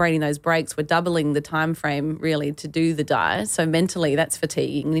incorporating those breaks, we're doubling the time frame really to do the diet. So mentally that's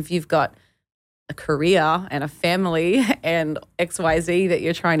fatiguing. And if you've got a career and a family and XYZ that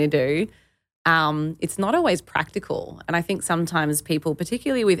you're trying to do, it's not always practical. And I think sometimes people,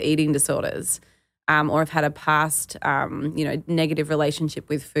 particularly with eating disorders, or have had a past, negative relationship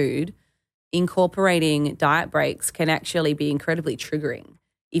with food, incorporating diet breaks can actually be incredibly triggering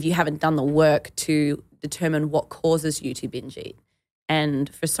if you haven't done the work to determine what causes you to binge eat.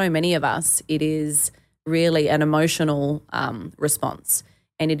 And for so many of us, it is really an emotional response.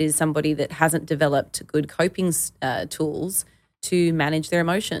 And it is somebody that hasn't developed good coping tools to manage their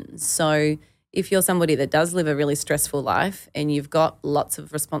emotions. So if you're somebody that does live a really stressful life and you've got lots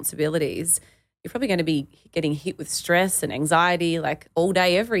of responsibilities, you're probably going to be getting hit with stress and anxiety all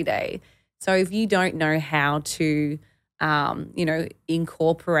day, every day. So if you don't know how to,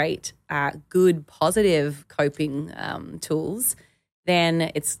 incorporate good, positive coping tools,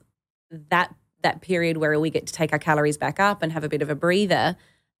 then it's that period where we get to take our calories back up and have a bit of a breather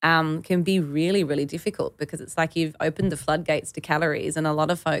can be really, really difficult, because it's like you've opened the floodgates to calories, and a lot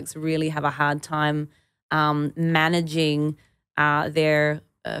of folks really have a hard time managing their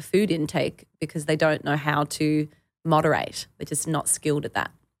food intake because they don't know how to moderate. They're just not skilled at that.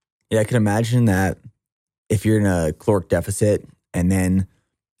 Yeah, I can imagine that if you're in a caloric deficit and then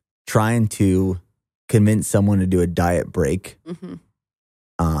trying to convince someone to do a diet break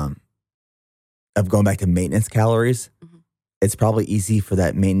of going back to maintenance calories, it's probably easy for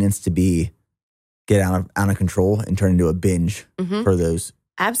that maintenance to get out of control and turn into a binge for those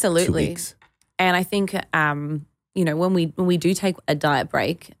absolutely 2 weeks. And I think when we do take a diet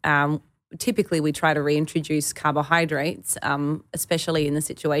break, typically we try to reintroduce carbohydrates, especially in the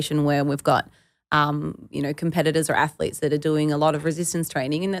situation where we've got competitors or athletes that are doing a lot of resistance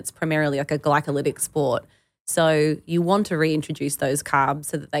training, and that's primarily like a glycolytic sport. So you want to reintroduce those carbs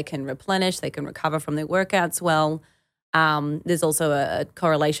so that they can replenish, they can recover from their workouts well. There's also a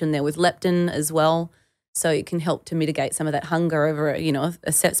correlation there with leptin as well. So it can help to mitigate some of that hunger over,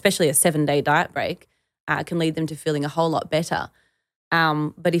 especially a 7-day diet break. Can lead them to feeling a whole lot better.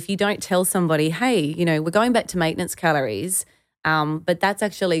 But if you don't tell somebody, hey, we're going back to maintenance calories, but that's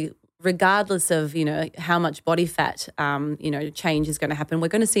actually regardless of, how much body fat, change is going to happen, we're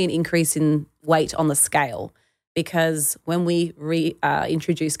going to see an increase in weight on the scale, because when we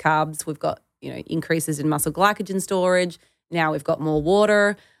introduce carbs, we've got, increases in muscle glycogen storage. Now we've got more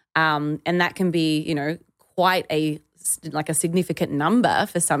water, and that can be, quite a significant number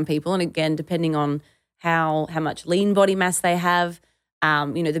for some people. And again, depending on how much lean body mass they have,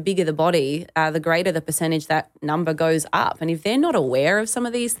 the bigger the body, the greater the percentage that number goes up. And if they're not aware of some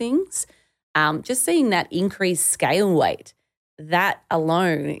of these things, just seeing that increased scale weight, that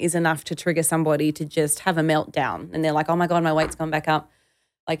alone is enough to trigger somebody to just have a meltdown. And they're like, oh my God, my weight's gone back up.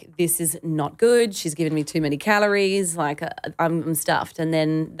 This is not good. She's given me too many calories. I'm stuffed. And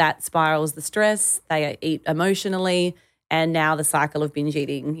then that spirals the stress. They eat emotionally. And now the cycle of binge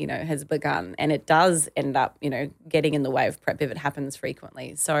eating, has begun, and it does end up, getting in the way of prep if it happens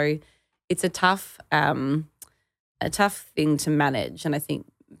frequently. So it's a tough thing to manage. And I think,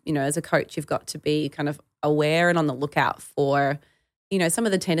 as a coach, you've got to be kind of aware and on the lookout for, some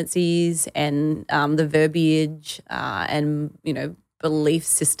of the tendencies and the verbiage and, belief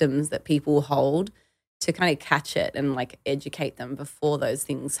systems that people hold to kind of catch it and like educate them before those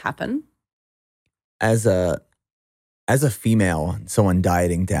things happen. As a female, someone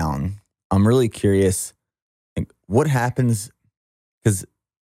dieting down, I'm really curious, like, what happens, because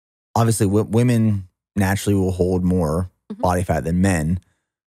obviously women naturally will hold more body fat than men,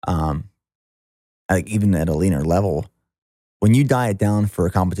 like even at a leaner level. When you diet down for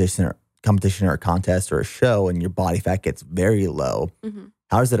a competition or a contest or a show and your body fat gets very low,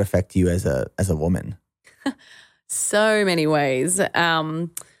 how does that affect you as a woman? So many ways.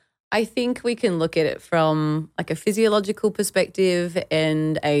 I think we can look at it from like a physiological perspective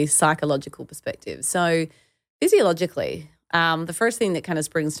and a psychological perspective. So physiologically, the first thing that kind of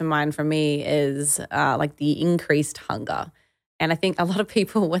springs to mind for me is like the increased hunger. And I think a lot of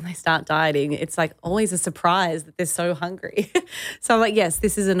people, when they start dieting, it's like always a surprise that they're so hungry. So I'm like, yes,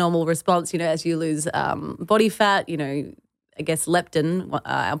 this is a normal response, as you lose body fat, I guess leptin,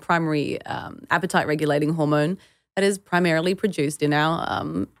 our primary appetite regulating hormone, that is primarily produced in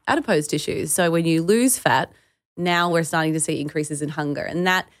our adipose tissues. So when you lose fat, now we're starting to see increases in hunger, and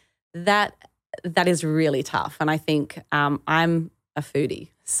that is really tough. And I think I'm a foodie,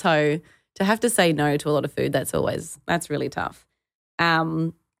 so to have to say no to a lot of food, that's really tough.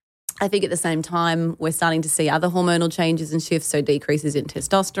 I think at the same time, we're starting to see other hormonal changes and shifts, so decreases in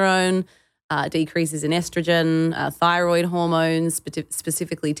testosterone, decreases in estrogen, thyroid hormones,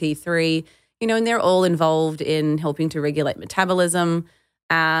 specifically T3. And they're all involved in helping to regulate metabolism,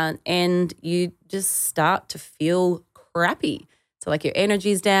 and you just start to feel crappy. So like your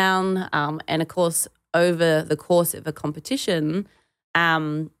energy's down, and of course, over the course of a competition,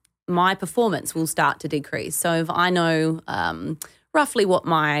 my performance will start to decrease. So if I know roughly what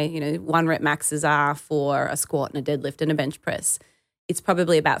my 1 rep maxes are for a squat and a deadlift and a bench press, it's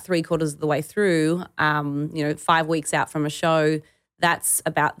probably about 3/4 of the way through, 5 weeks out from a show. That's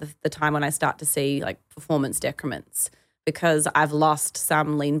about the time when I start to see like performance decrements, because I've lost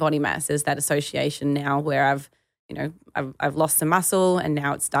some lean body mass. There's that association now where I've lost some muscle, and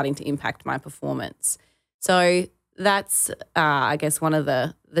now it's starting to impact my performance. So that's, I guess, one of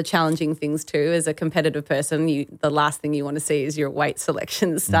the challenging things too. As a competitive person, the last thing you want to see is your weight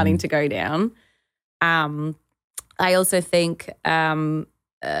selection starting to go down. I also think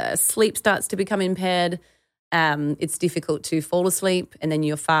sleep starts to become impaired. It's difficult to fall asleep, and then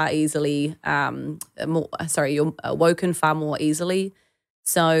you're you're awoken far more easily.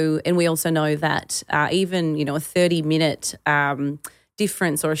 So, and we also know that even, a 30-minute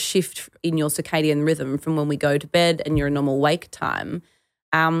difference or a shift in your circadian rhythm from when we go to bed and your normal wake time,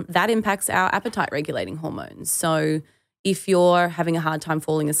 that impacts our appetite regulating hormones. So if you're having a hard time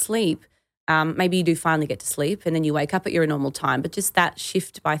falling asleep, maybe you do finally get to sleep and then you wake up at your normal time, but just that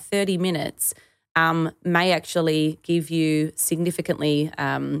shift by 30 minutes may actually give you significantly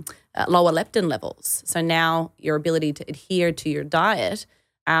lower leptin levels. So now your ability to adhere to your diet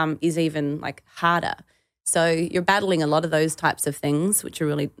is even like harder. So you're battling a lot of those types of things, which are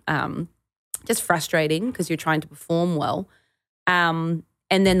really just frustrating because you're trying to perform well. And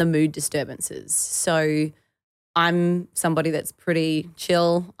then the mood disturbances. So I'm somebody that's pretty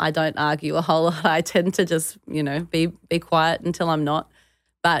chill. I don't argue a whole lot. I tend to just, be quiet until I'm not.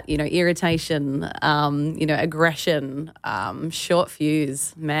 But, irritation, aggression, short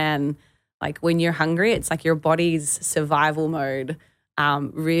fuse, man, like when you're hungry, it's like your body's survival mode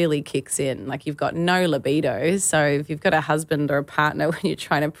really kicks in. Like you've got no libido. So if you've got a husband or a partner when you're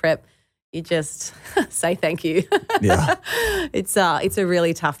trying to prep, you just say thank you. Yeah. It's a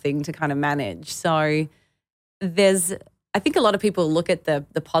really tough thing to kind of manage. So I think a lot of people look at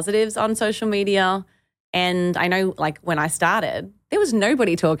the positives on social media, and I know like when I started, there was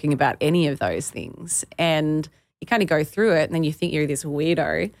nobody talking about any of those things, and you kind of go through it and then you think you're this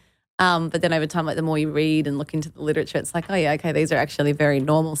weirdo. But then over time, like the more you read and look into the literature, it's like, oh yeah, okay, these are actually very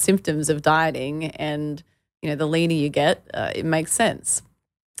normal symptoms of dieting, and the leaner you get, it makes sense.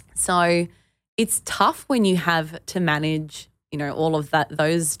 So it's tough when you have to manage, all of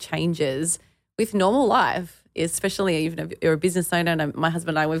those changes with normal life, especially even if you're a business owner. And my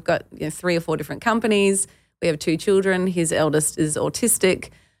husband and I, we've got 3 or 4 different companies. We have 2 children. His eldest is autistic.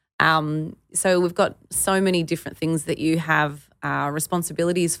 So we've got so many different things that you have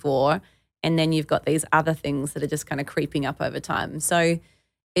responsibilities for, and then you've got these other things that are just kind of creeping up over time. So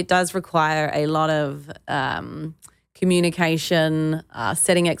it does require a lot of communication,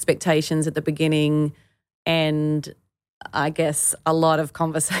 setting expectations at the beginning, and I guess a lot of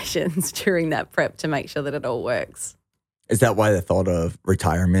conversations during that prep to make sure that it all works. Is that why the thought of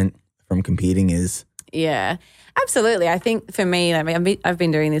retirement from competing is? Yeah, absolutely. I think for me, I've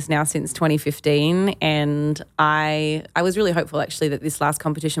been doing this now since 2015, and I was really hopeful actually that this last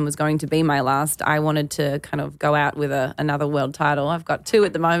competition was going to be my last. I wanted to kind of go out with another world title. I've got 2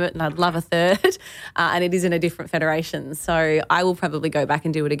 at the moment, and I'd love a third, and it is in a different federation. So I will probably go back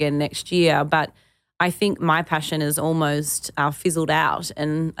and do it again next year, but I think my passion is almost fizzled out,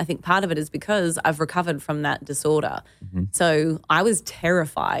 and I think part of it is because I've recovered from that disorder. Mm-hmm. So I was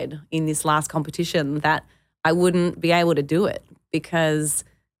terrified in this last competition that I wouldn't be able to do it, because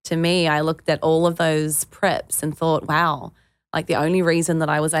to me, I looked at all of those preps and thought, wow, like the only reason that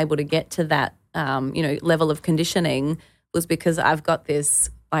I was able to get to that, level of conditioning was because I've got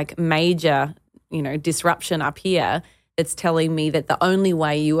this like major, disruption up here. It's telling me that the only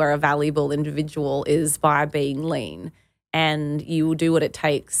way you are a valuable individual is by being lean, and you will do what it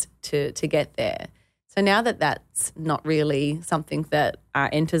takes to get there. So now that that's not really something that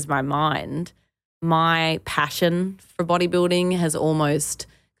enters my mind, my passion for bodybuilding has almost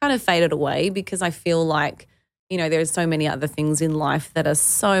kind of faded away, because I feel like, there's so many other things in life that are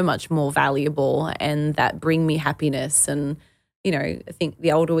so much more valuable and that bring me happiness. And I think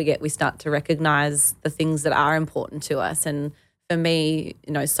the older we get, we start to recognize the things that are important to us. And for me,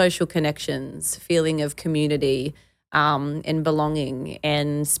 social connections, feeling of community, and belonging,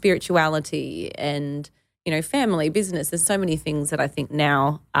 and spirituality, and, family, business. There's so many things that I think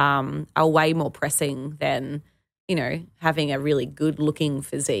now are way more pressing than, having a really good looking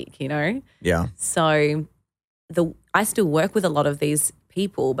physique, Yeah. So I still work with a lot of these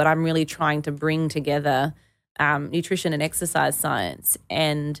people, but I'm really trying to bring together nutrition and exercise science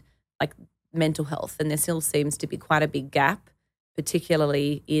and like mental health. And there still seems to be quite a big gap,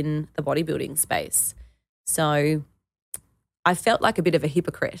 particularly in the bodybuilding space. So I felt like a bit of a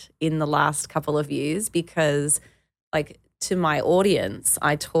hypocrite in the last couple of years, because like to my audience,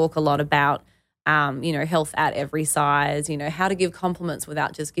 I talk a lot about, health at every size, how to give compliments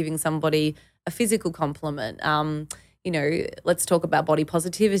without just giving somebody a physical compliment. Let's talk about body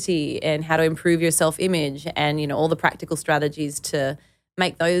positivity and how to improve your self-image and, all the practical strategies to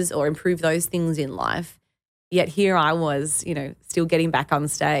make those or improve those things in life. Yet here I was, still getting back on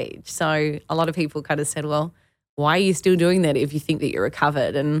stage. So a lot of people kind of said, well, why are you still doing that if you think that you're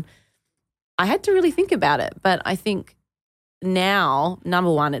recovered? And I had to really think about it. But I think now,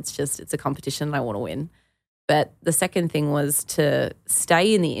 number one, it's a competition and I want to win. But the second thing was to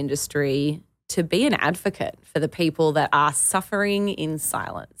stay in the industry, to be an advocate for the people that are suffering in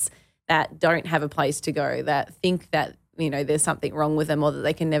silence, that don't have a place to go, that think that, there's something wrong with them or that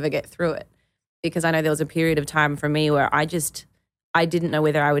they can never get through it. Because I know there was a period of time for me where I didn't know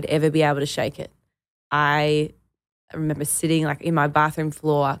whether I would ever be able to shake it. I remember sitting like in my bathroom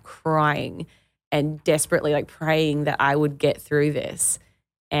floor crying and desperately like praying that I would get through this,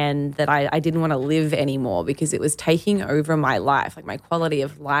 and that I didn't want to live anymore because it was taking over my life. Like my quality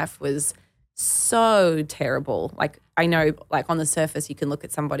of life was so terrible. Like I know like on the surface you can look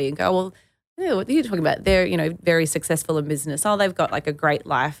at somebody and go, well, what are you talking about? They're, very successful in business. Oh, they've got like a great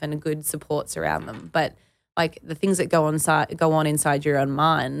life and good supports around them. But like the things that go on inside your own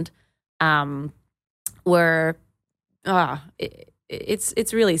mind were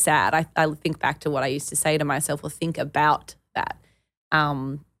it's really sad. I think back to what I used to say to myself or think about that.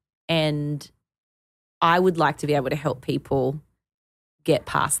 And I would like to be able to help people get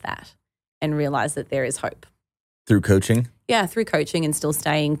past that and realize that there is hope. Through coaching? Yeah, through coaching and still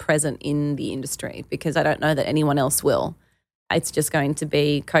staying present in the industry, because I don't know that anyone else will. It's just going to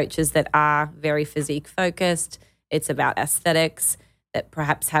be coaches that are very physique focused. It's about aesthetics, that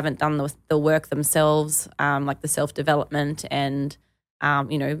perhaps haven't done the work themselves, like the self-development, and,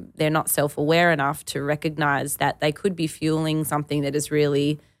 they're not self-aware enough to recognize that they could be fueling something that is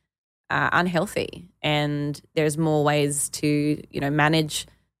really unhealthy. And there's more ways to, manage,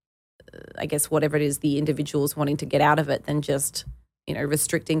 I guess, whatever it is the individual's wanting to get out of it than just,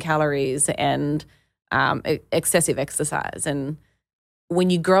 restricting calories and excessive exercise. And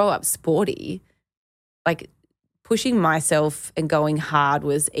when you grow up sporty, like pushing myself and going hard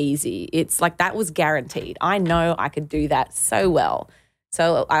was easy. It's like that was guaranteed. I know I could do that so well.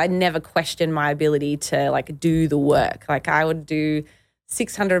 So I never questioned my ability to like do the work. Like I would do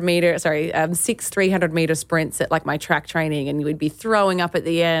 6 300-meter sprints at like my track training, and you would be throwing up at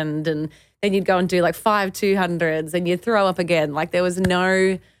the end, and then you'd go and do like 5 200s and you'd throw up again. Like there was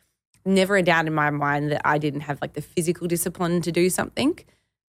never a doubt in my mind that I didn't have like the physical discipline to do something.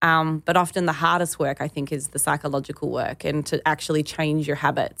 But often the hardest work, I think, is the psychological work and to actually change your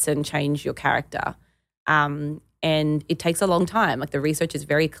habits and change your character. And it takes a long time. Like the research is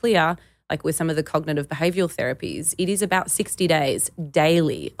very clear, like with some of the cognitive behavioral therapies, it is about 60 days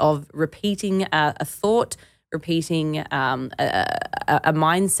daily of repeating a thought, repeating a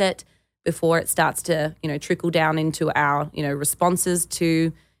mindset before it starts to, trickle down into our, responses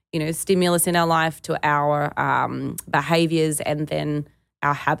to, stimulus in our life, to our behaviors and then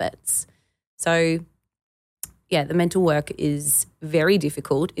our habits. So, yeah, the mental work is very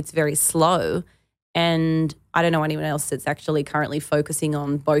difficult. It's very slow. And I don't know anyone else that's actually currently focusing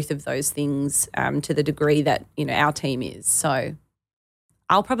on both of those things to the degree that, our team is. So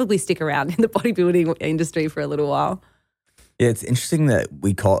I'll probably stick around in the bodybuilding industry for a little while. Yeah, it's interesting that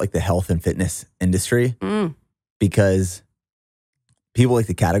we call it like the health and fitness industry because people like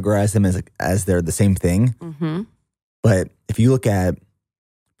to categorize them as they're the same thing. Mm-hmm. But if you look at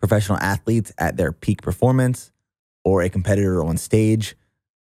professional athletes at their peak performance or a competitor on stage,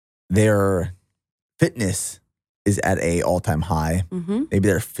 their fitness is at a all-time high. Mm-hmm. Maybe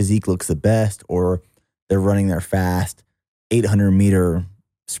their physique looks the best or they're running their fast 800-meter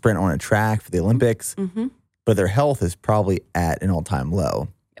sprint on a track for the Olympics, but their health is probably at an all-time low.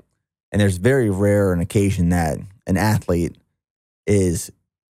 Yep. And there's very rare an occasion that an athlete is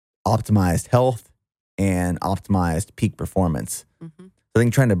optimized health and optimized peak performance. Mm-hmm. So I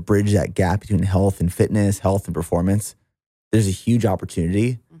think trying to bridge that gap between health and fitness, health and performance, there's a huge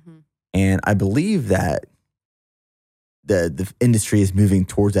opportunity. Mm-hmm. And I believe that the industry is moving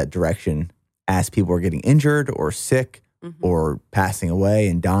towards that direction as people are getting injured or sick or passing away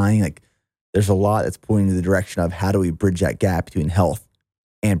and dying. Like there's a lot that's pointing to the direction of how do we bridge that gap between health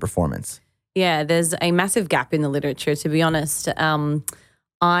and performance. Yeah, there's a massive gap in the literature, to be honest.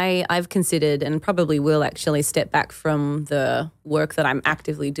 I've considered and probably will actually step back from the work that I'm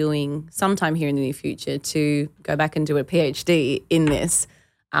actively doing sometime here in the near future to go back and do a PhD in this.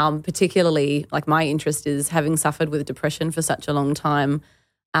 Particularly, like my interest is having suffered with depression for such a long time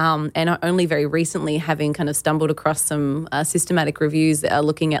and only very recently having kind of stumbled across some systematic reviews that are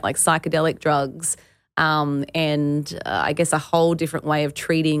looking at like psychedelic drugs and I guess a whole different way of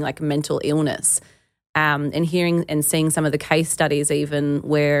treating like mental illness. And hearing and seeing some of the case studies even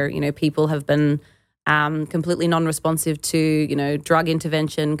where, people have been completely non-responsive to, drug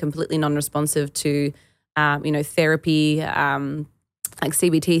intervention, completely non-responsive to, therapy, like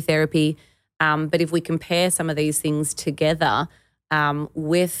CBT therapy. But if we compare some of these things together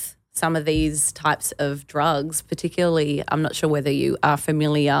with some of these types of drugs, particularly, I'm not sure whether you are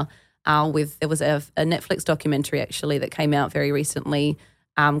familiar with, there was a Netflix documentary actually that came out very recently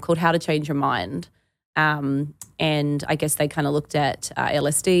called How to Change Your Mind. And I guess they kind of looked at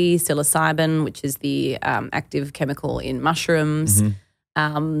LSD, psilocybin, which is the active chemical in mushrooms, the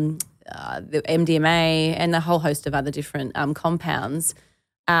MDMA, and a whole host of other different compounds.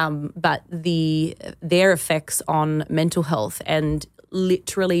 But their effects on mental health and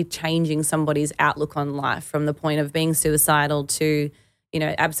literally changing somebody's outlook on life from the point of being suicidal to,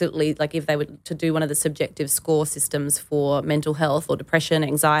 absolutely like if they were to do one of the subjective score systems for mental health or depression,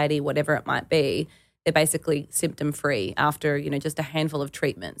 anxiety, whatever it might be, they're basically symptom-free after, just a handful of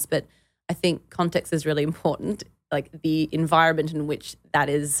treatments. But I think context is really important. Like the environment in which that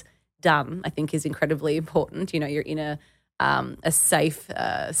is done, I think is incredibly important. You're in a safe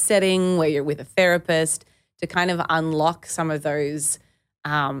setting where you're with a therapist to kind of unlock some of those,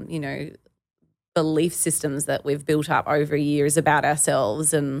 belief systems that we've built up over years about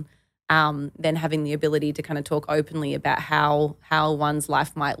ourselves and then having the ability to kind of talk openly about how one's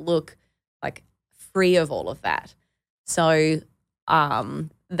life might look like free of all of that. So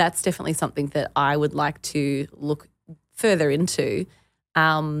that's definitely something that I would like to look further into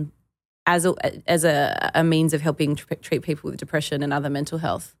as a means of helping treat people with depression and other mental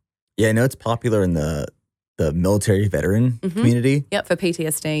health. Yeah, I know it's popular in the military veteran community. Yep, for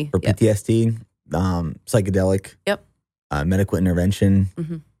PTSD. For PTSD, psychedelic. Yep. Medical intervention.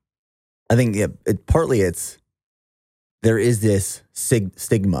 I think there is this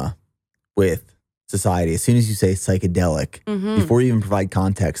stigma with society. As soon as you say psychedelic, before you even provide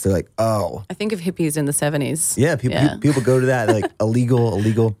context, they're like, oh. I think of hippies in the 70s. Yeah, people go to that, like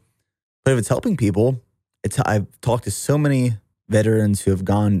illegal. But if it's helping people, I've talked to so many veterans who have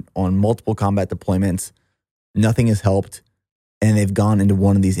gone on multiple combat deployments, nothing has helped, and they've gone into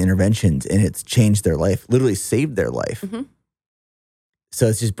one of these interventions and it's changed their life, literally saved their life. So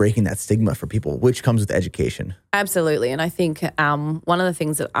it's just breaking that stigma for people, which comes with education. Absolutely. And I think one of the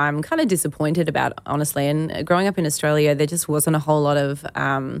things that I'm kind of disappointed about, honestly, and growing up in Australia, there just wasn't a whole lot of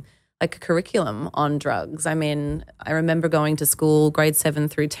like a curriculum on drugs. I mean, I remember going to school, grade 7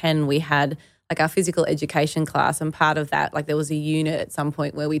 through 10, we had like our physical education class, and part of that, like there was a unit at some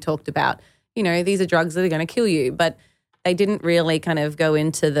point where we talked about, these are drugs that are going to kill you, but they didn't really kind of go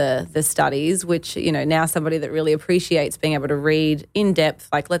into the studies, which, now somebody that really appreciates being able to read in depth,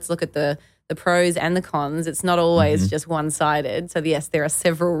 like let's look at the pros and the cons. It's not always just one-sided. So yes, there are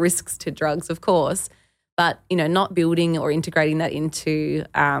several risks to drugs, of course, but, not building or integrating that into,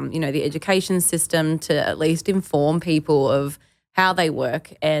 the education system to at least inform people of how they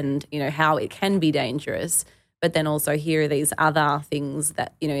work and, how it can be dangerous. But then also here are these other things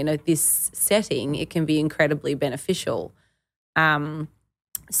that, in this setting, it can be incredibly beneficial.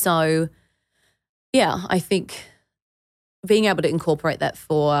 So, yeah, I think being able to incorporate that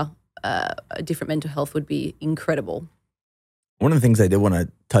for a different mental health would be incredible. One of the things I did want to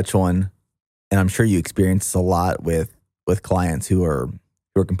touch on, and I'm sure you experience this a lot with clients who are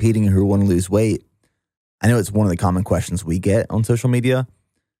competing and who want to lose weight. I know it's one of the common questions we get on social media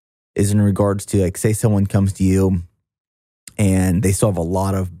is in regards to, like, say someone comes to you and they still have a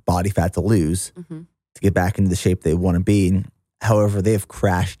lot of body fat to lose to get back into the shape they want to be. However, they've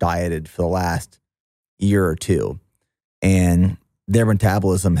crash dieted for the last year or two and their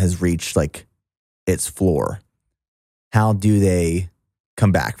metabolism has reached like its floor. How do they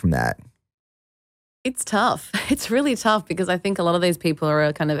come back from that? It's tough. It's really tough because I think a lot of these people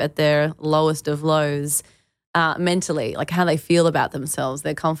are kind of at their lowest of lows mentally, like how they feel about themselves.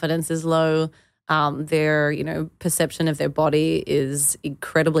 Their confidence is low. Their, perception of their body is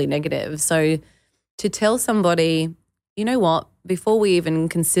incredibly negative. So to tell somebody, you know what, before we even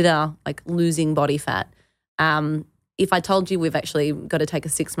consider like losing body fat, if I told you we've actually got to take a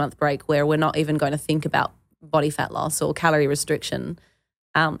 6-month break where we're not even going to think about body fat loss or calorie restriction,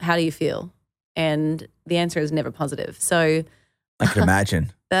 how do you feel? And the answer is never positive. So I can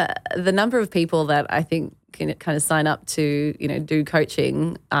imagine. The number of people that I think can kind of sign up to, do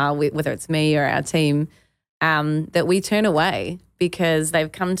coaching, whether it's me or our team, that we turn away because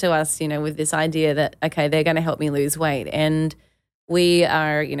they've come to us, with this idea that, okay, they're going to help me lose weight. And we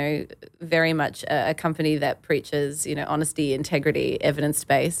are, very much a company that preaches, honesty, integrity,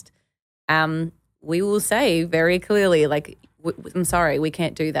 evidence-based. We will say very clearly, like, I'm sorry, we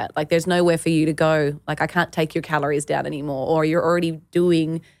can't do that. Like, there's nowhere for you to go. Like, I can't take your calories down anymore, or you're already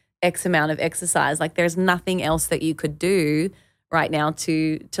doing X amount of exercise. Like, there's nothing else that you could do right now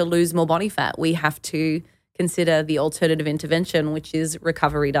to lose more body fat. We have to consider the alternative intervention, which is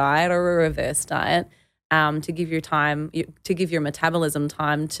recovery diet or a reverse diet, to give your metabolism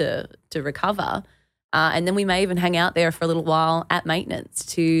time to recover. And then we may even hang out there for a little while at maintenance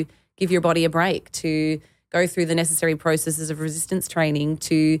to give your body a break, to go through the necessary processes of resistance training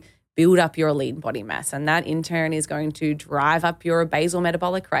to build up your lean body mass. And that in turn is going to drive up your basal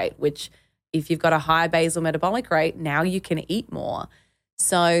metabolic rate, which if you've got a high basal metabolic rate, now you can eat more.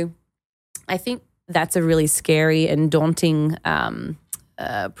 So I think that's a really scary and daunting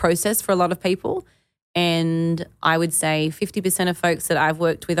process for a lot of people. And I would say 50% of folks that I've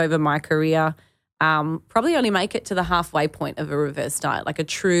worked with over my career probably only make it to the halfway point of a reverse diet, like a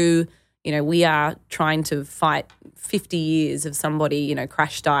true, we are trying to fight 50 years of somebody,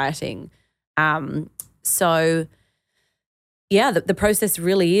 crash dieting. So, yeah, the process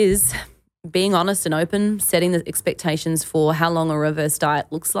really is being honest and open, setting the expectations for how long a reverse diet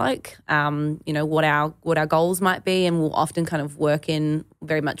looks like, what our goals might be, and we'll often kind of work in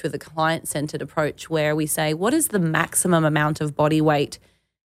very much with a client-centered approach where we say, what is the maximum amount of body weight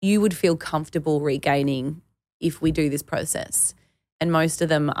you would feel comfortable regaining if we do this process? And most of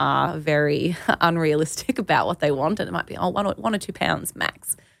them are very unrealistic about what they want. And it might be, 1 or 2 pounds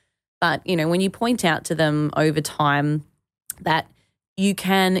max. But, when you point out to them over time that you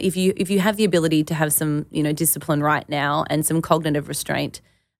can, if you have the ability to have some, discipline right now and some cognitive restraint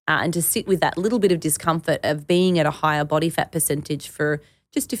and to sit with that little bit of discomfort of being at a higher body fat percentage for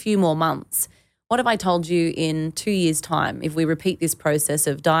just a few more months. What if I told you in 2 years' time, if we repeat this process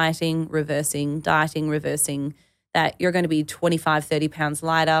of dieting, reversing, that you're going to be 25, 30 pounds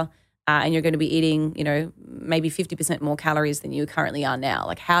lighter and you're going to be eating, maybe 50% more calories than you currently are now.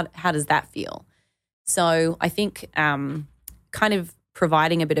 Like, how does that feel? So I think kind of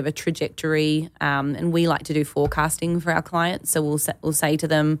providing a bit of a trajectory, and we like to do forecasting for our clients. So we'll say to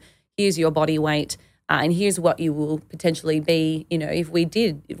them, here's your body weight and here's what you will potentially be, if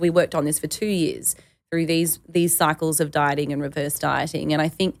we worked on this for 2 years through these cycles of dieting and reverse dieting. And I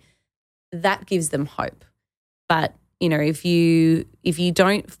think that gives them hope. But, if you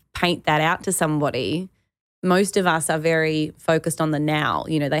don't paint that out to somebody, most of us are very focused on the now.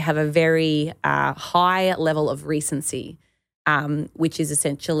 They have a very high level of recency. which is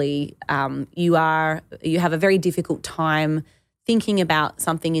essentially you have a very difficult time thinking about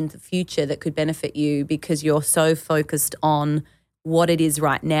something in the future that could benefit you because you're so focused on what it is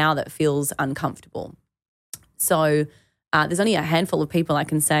right now that feels uncomfortable. So there's only a handful of people I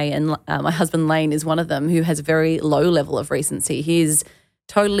can say, and my husband Lane is one of them, who has a very low level of recency. He's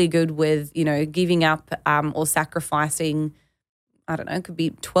totally good with, giving up or sacrificing, I don't know, it could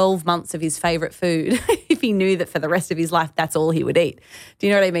be 12 months of his favorite food if he knew that for the rest of his life that's all he would eat. Do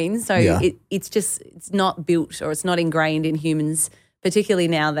you know what I mean? So Yeah. it's not built or it's not ingrained in humans, particularly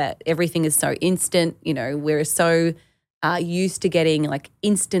now that everything is so instant. We're so used to getting like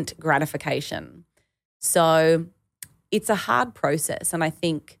instant gratification. So it's a hard process. And I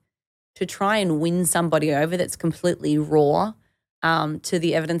think to try and win somebody over that's completely raw to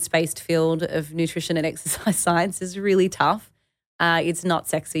the evidence-based field of nutrition and exercise science is really tough. It's not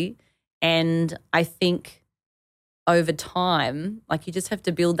sexy. And I think over time, like you just have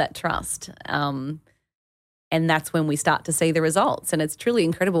to build that trust. And that's when we start to see the results. And it's truly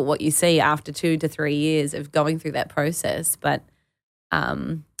incredible what you see after 2 to 3 years of going through that process. But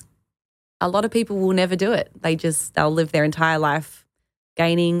a lot of people will never do it. They'll live their entire life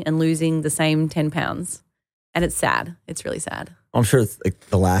gaining and losing the same 10 pounds. And it's sad. It's really sad. I'm sure it's like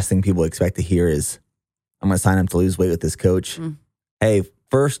the last thing people expect to hear is, I'm going to sign up to lose weight with this coach. Hey,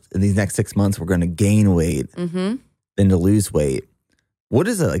 first in these next 6 months, we're going to gain weight, then to lose weight. What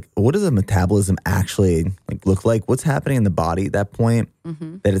is a metabolism actually look like? What's happening in the body at that point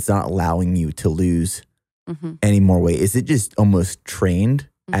that it's not allowing you to lose any more weight? Is it just almost trained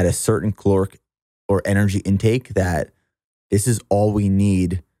at a certain caloric or energy intake that this is all we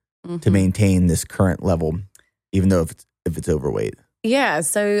need to maintain this current level, even though if it's overweight? Yeah,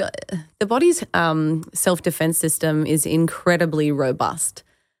 so the body's self-defense system is incredibly robust.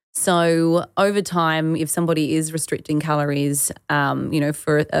 So over time, if somebody is restricting calories,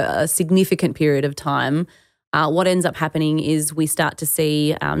 for a significant period of time, what ends up happening is we start to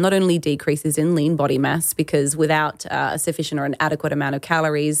see not only decreases in lean body mass, because without a sufficient or an adequate amount of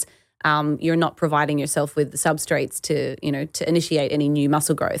calories, you're not providing yourself with the substrates to initiate any new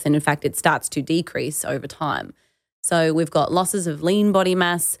muscle growth. And in fact, it starts to decrease over time. So we've got losses of lean body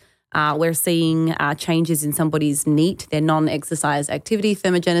mass. We're seeing changes in somebody's NEAT, their non-exercise activity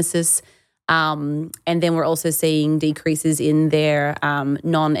thermogenesis. And then we're also seeing decreases in their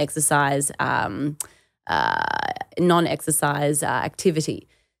non-exercise activity.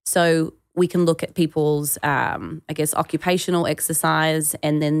 So we can look at people's, occupational exercise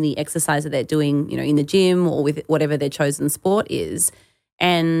and then the exercise that they're doing, in the gym or with whatever their chosen sport is.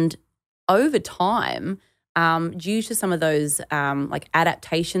 And over time, due to some of those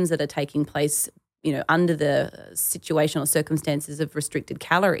adaptations that are taking place, under the situational circumstances of restricted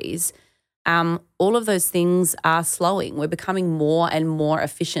calories, all of those things are slowing. We're becoming more and more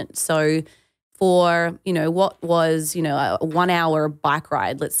efficient. So for, what was, a 1 hour bike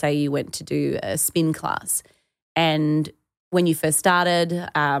ride, let's say you went to do a spin class, and when you first started,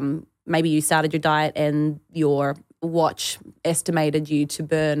 maybe you started your diet and your watch estimated you to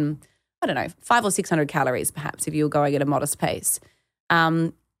burn 500 or 600 calories perhaps if you were going at a modest pace.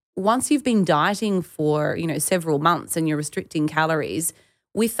 Once you've been dieting for, several months and you're restricting calories,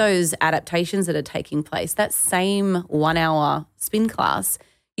 with those adaptations that are taking place, that same 1 hour spin class,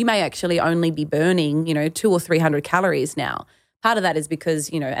 you may actually only be burning, 200 or 300 calories now. Part of that is because,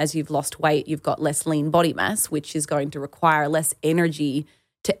 as you've lost weight, you've got less lean body mass, which is going to require less energy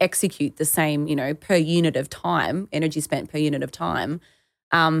to execute the same, per unit of time, energy spent per unit of time.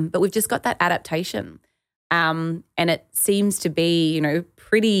 But we've just got that adaptation. And it seems to be,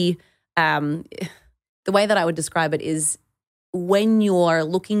 pretty, the way that I would describe it is when you're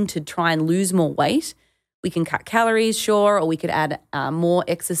looking to try and lose more weight, we can cut calories, sure, or we could add more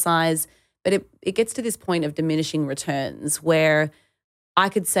exercise. But it gets to this point of diminishing returns where I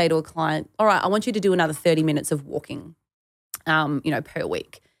could say to a client, all right, I want you to do another 30 minutes of walking, per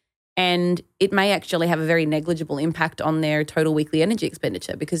week. And it may actually have a very negligible impact on their total weekly energy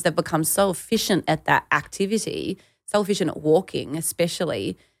expenditure because they've become so efficient at that activity, so efficient at walking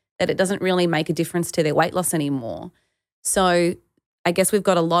especially, that it doesn't really make a difference to their weight loss anymore. So I guess we've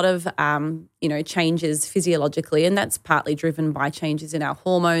got a lot of, changes physiologically, and that's partly driven by changes in our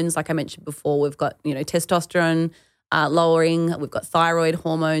hormones. Like I mentioned before, we've got, testosterone lowering, we've got thyroid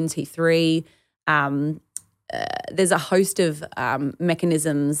hormones, T3. There's a host of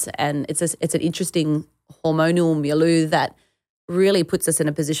mechanisms, and it's an interesting hormonal milieu that really puts us in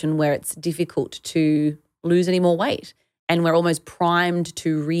a position where it's difficult to lose any more weight, and we're almost primed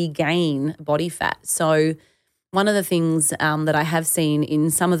to regain body fat. So one of the things that I have seen in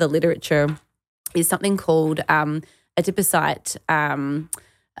some of the literature is something called adipocyte,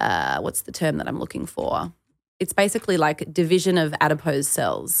 what's the term that I'm looking for? It's basically like division of adipose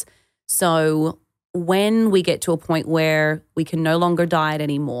cells. So when we get to a point where we can no longer diet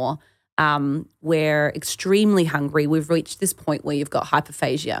anymore, we're extremely hungry, we've reached this point where you've got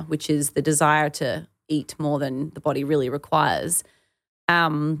hyperphagia, which is the desire to eat more than the body really requires.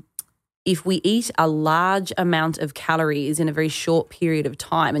 If we eat a large amount of calories in a very short period of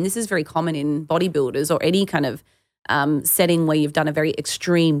time, and this is very common in bodybuilders or any kind of setting where you've done a very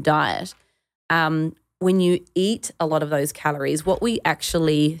extreme diet, when you eat a lot of those calories, what we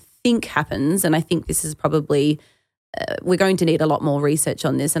actually think happens, and I think this is probably, we're going to need a lot more research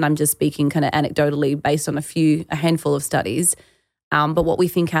on this, and I'm just speaking kind of anecdotally based on a handful of studies, but what we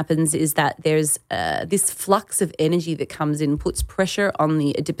think happens is that there's this flux of energy that comes in, puts pressure on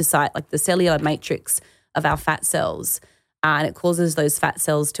the adipocyte, like the cellular matrix of our fat cells, and it causes those fat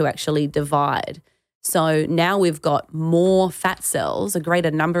cells to actually divide. So now we've got more fat cells, a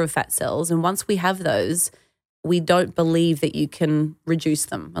greater number of fat cells, and once we have those, we don't believe that you can reduce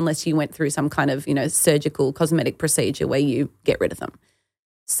them unless you went through some kind of, surgical cosmetic procedure where you get rid of them.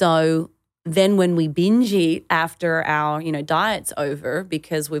 So then when we binge eat after our, diet's over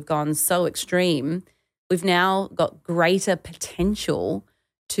because we've gone so extreme, we've now got greater potential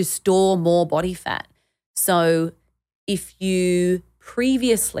to store more body fat. So if you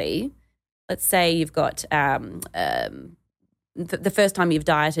previously, let's say you've got the first time you've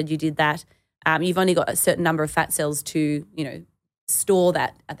dieted, you did that, you've only got a certain number of fat cells to, store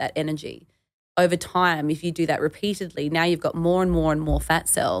that energy. Over time, if you do that repeatedly, now you've got more and more and more fat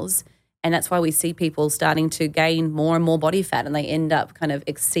cells, and that's why we see people starting to gain more and more body fat, and they end up kind of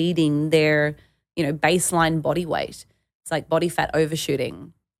exceeding their, baseline body weight. It's like body fat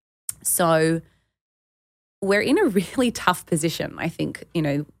overshooting. So we're in a really tough position, I think,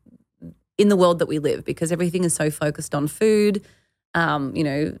 in the world that we live, because everything is so focused on food,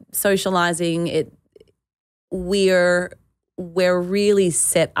 socializing. We're really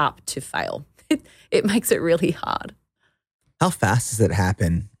set up to fail. It makes it really hard. How fast does it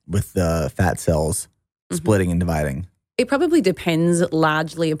happen with the fat cells splitting and dividing? It probably depends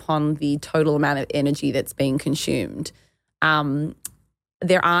largely upon the total amount of energy that's being consumed.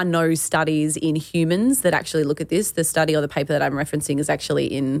 There are no studies in humans that actually look at this. The study or the paper that I'm referencing is actually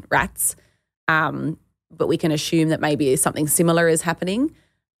in rats. But we can assume that maybe something similar is happening.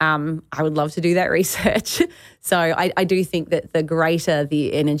 I would love to do that research. So I do think that the greater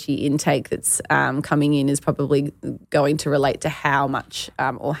the energy intake that's coming in is probably going to relate to how much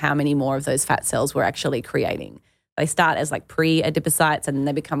or how many more of those fat cells we're actually creating. They start as like pre-adipocytes and then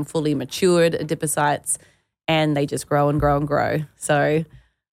they become fully matured adipocytes, and they just grow and grow and grow. So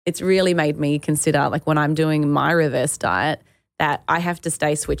it's really made me consider, like when I'm doing my reverse diet, that I have to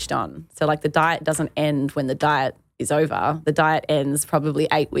stay switched on. So like the diet doesn't end when the diet is over. The diet ends probably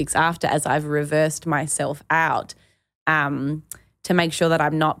 8 weeks after, as I've reversed myself out to make sure that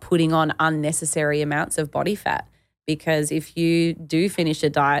I'm not putting on unnecessary amounts of body fat. Because if you do finish a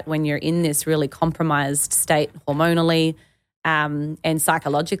diet when you're in this really compromised state hormonally and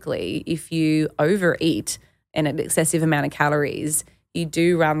psychologically, if you overeat an excessive amount of calories, you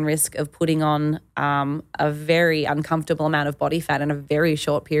do run risk of putting on a very uncomfortable amount of body fat in a very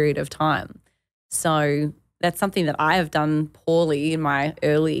short period of time. So that's something that I have done poorly in my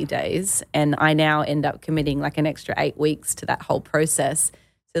early days, and I now end up committing like an extra 8 weeks to that whole process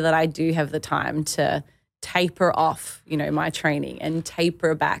so that I do have the time to taper off, my training and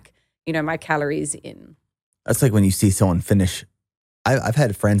taper back, my calories in. That's like when you see someone finish. I've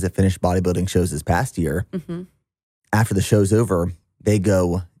had friends that finish bodybuilding shows this past year. Mm-hmm. After the show's over, they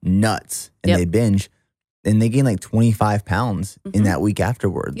go nuts and they binge, and they gain like 25 pounds in that week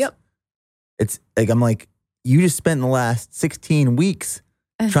afterwards. Yep. It's like, I'm like, you just spent the last 16 weeks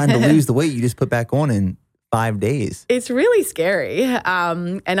trying to lose the weight you just put back on in 5 days. It's really scary.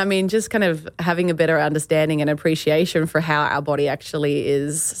 And I mean, just kind of having a better understanding and appreciation for how our body actually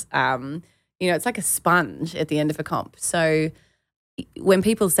is, it's like a sponge at the end of a comp. So when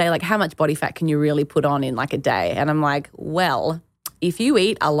people say like, how much body fat can you really put on in like a day? And I'm like, well, if you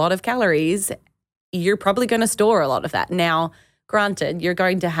eat a lot of calories, you're probably going to store a lot of that. Now, granted, you're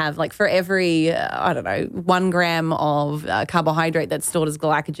going to have like for every, 1 gram of carbohydrate that's stored as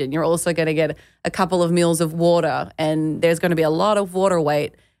glycogen, you're also going to get a couple of meals of water, and there's going to be a lot of water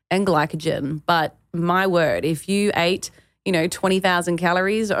weight and glycogen. But my word, if you ate, 20,000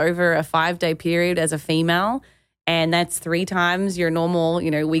 calories over a 5-day period as a female, and that's 3 times your normal,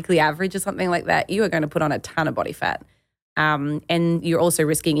 weekly average or something like that, you are going to put on a ton of body fat. And you're also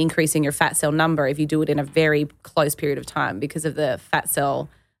risking increasing your fat cell number if you do it in a very close period of time because of the fat cell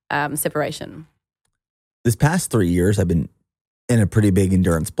separation. this past 3 years, I've been in a pretty big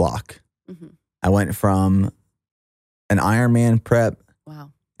endurance block. Mm-hmm. I went from an Ironman prep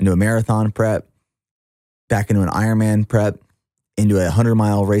Wow. into a marathon prep, back into an Ironman prep, into a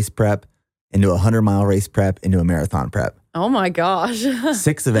 100-mile race prep, into a 100-mile race prep, into a marathon prep. Oh my gosh.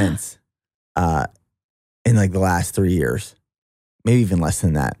 6 events in like the last 3 years, maybe even less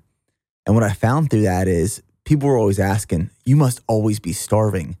than that. And what I found through that is people were always asking, you must always be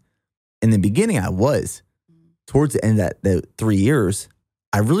starving. In the beginning, I was. Towards the end of the 3 years,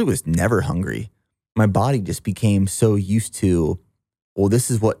 I really was never hungry. My body just became so used to, well,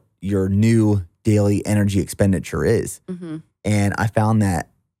 this is what your new daily energy expenditure is. Mm-hmm. And I found that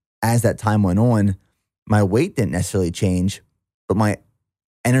as that time went on, my weight didn't necessarily change, but my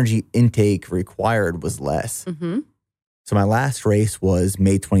energy intake required was less. Mm-hmm. So my last race was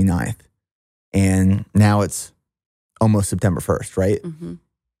May 29th, and now it's almost September 1st, right? Mm-hmm.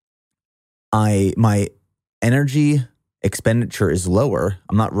 My energy expenditure is lower.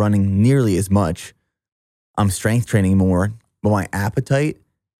 I'm not running nearly as much. I'm strength training more, but my appetite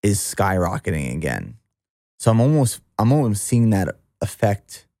is skyrocketing again. So I'm almost seeing that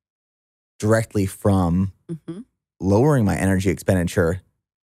effect directly from lowering my energy expenditure.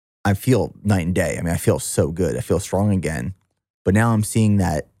 I feel night and day. I mean, I feel so good. I feel strong again. But now I'm seeing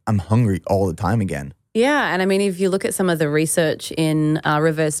that I'm hungry all the time again. Yeah, and I mean, if you look at some of the research in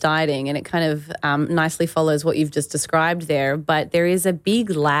reverse dieting, and it kind of nicely follows what you've just described there, but there is a big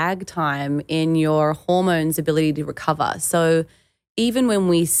lag time in your hormones' ability to recover. So even when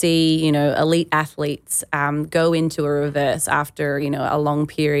we see, elite athletes go into a reverse after, a long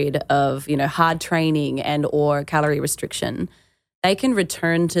period of, hard training and or calorie restriction, they can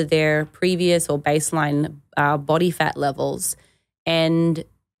return to their previous or baseline body fat levels. And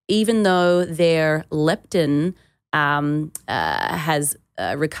even though their leptin has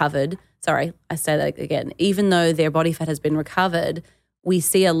recovered, sorry, I say that again, even though their body fat has been recovered, we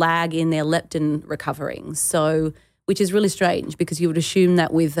see a lag in their leptin recovering. So, which is really strange because you would assume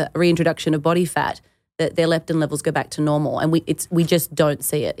that with reintroduction of body fat, that their leptin levels go back to normal. And we just don't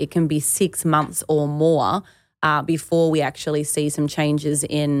see it. It can be 6 months or more before we actually see some changes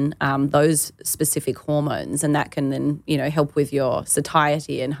in those specific hormones, and that can then, help with your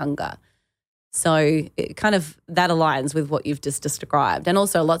satiety and hunger. So it kind of that aligns with what you've just described, and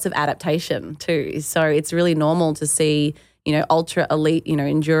also lots of adaptation too. So it's really normal to see, ultra elite,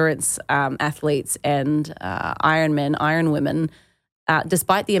 endurance athletes and Ironmen, Ironwomen,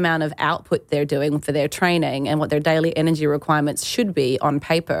 despite the amount of output they're doing for their training and what their daily energy requirements should be on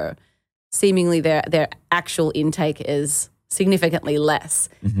paper, seemingly their actual intake is significantly less.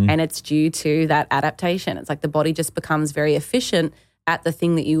 Mm-hmm. And it's due to that adaptation. It's like the body just becomes very efficient at the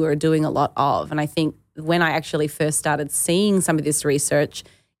thing that you were doing a lot of. And I think when I actually first started seeing some of this research,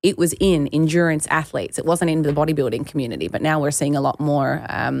 it was in endurance athletes. It wasn't in the bodybuilding community, but now we're seeing a lot more,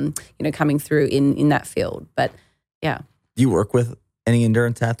 coming through in that field. But yeah. Do you work with any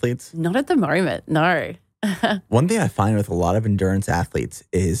endurance athletes? Not at the moment, no. One thing I find with a lot of endurance athletes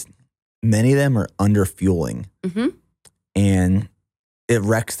is many of them are under fueling, and it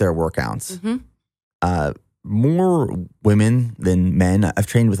wrecks their workouts. Mm-hmm. More women than men. I've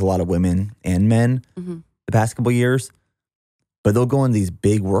trained with a lot of women and men the past couple of years, but they'll go on these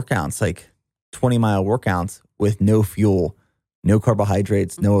big workouts, like 20-mile workouts with no fuel, no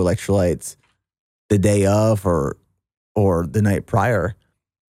carbohydrates, no electrolytes the day of or the night prior,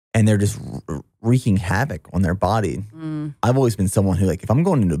 and they're just wreaking havoc on their body. I've always been someone who, like, if I'm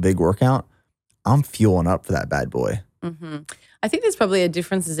going into a big workout, I'm fueling up for that bad boy. Mm-hmm. I think there's probably a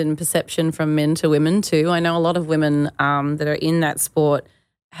differences in perception from men to women too. I know a lot of women that are in that sport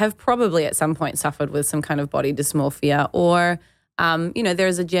have probably at some point suffered with some kind of body dysmorphia, or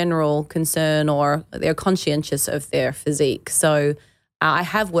there's a general concern, or they're conscientious of their physique. So I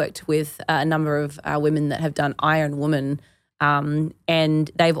have worked with a number of women that have done Iron Woman.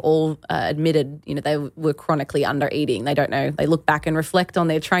 And they've all admitted, they were chronically under eating. They don't know. They look back and reflect on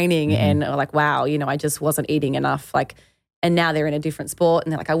their training and are like, wow, I just wasn't eating enough. And now they're in a different sport.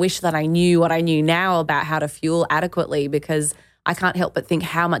 And they're like, I wish that I knew what I knew now about how to fuel adequately, because I can't help but think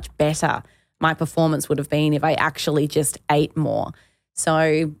how much better my performance would have been if I actually just ate more.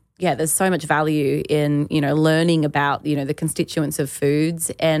 So yeah, there's so much value in, learning about, the constituents of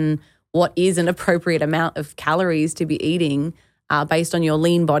foods and what is an appropriate amount of calories to be eating based on your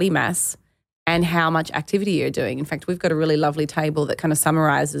lean body mass and how much activity you're doing. In fact, we've got a really lovely table that kind of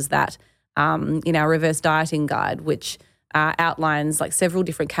summarizes that in our reverse dieting guide, which outlines like several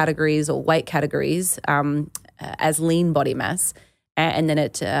different categories or weight categories as lean body mass. And then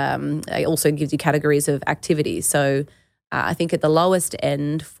it also gives you categories of activity. So I think at the lowest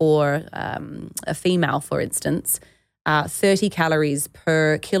end for a female, for instance, 30 calories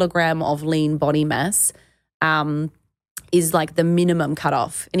per kilogram of lean body mass is like the minimum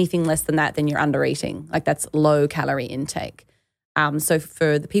cutoff. Anything less than that, then you're under eating. Like that's low calorie intake. So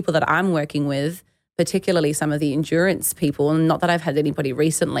for the people that I'm working with, particularly some of the endurance people, and not that I've had anybody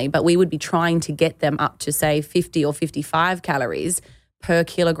recently, but we would be trying to get them up to say 50 or 55 calories per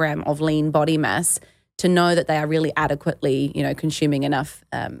kilogram of lean body mass to know that they are really adequately, consuming enough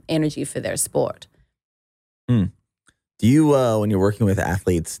energy for their sport. Do you, when you're working with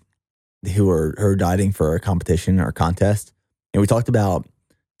athletes who are dieting for a competition or a contest, and we talked about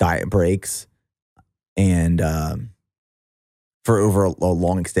diet breaks and for over a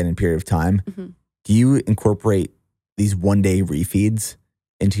long extended period of time, do you incorporate these one-day refeeds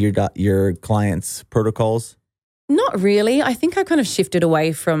into your clients' protocols? Not really. I think I kind of shifted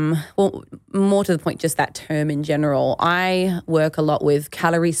away from, well, more to the point, just that term in general. I work a lot with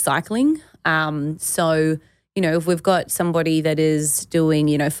calorie cycling. So, if we've got somebody that is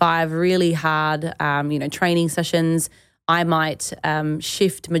doing, 5 really hard, training sessions, I might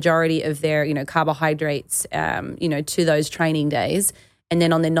shift majority of their, carbohydrates, to those training days. And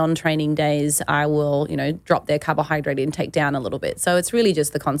then on their non-training days, I will, drop their carbohydrate intake down a little bit. So it's really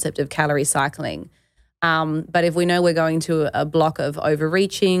just the concept of calorie cycling. But if we know we're going to a block of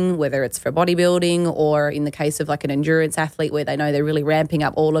overreaching, whether it's for bodybuilding or in the case of like an endurance athlete where they know they're really ramping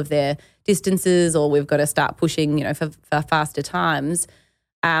up all of their distances, or we've got to start pushing, for faster times,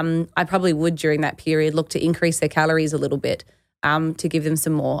 I probably would during that period look to increase their calories a little bit to give them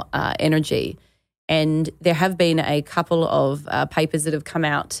some more energy. And there have been a couple of papers that have come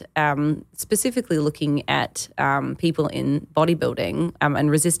out specifically looking at people in bodybuilding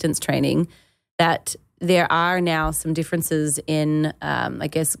and resistance training, that there are now some differences in,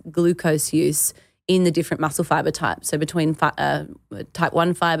 glucose use in the different muscle fiber types. So between type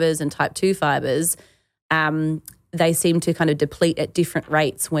 1 fibers and type 2 fibers, they seem to kind of deplete at different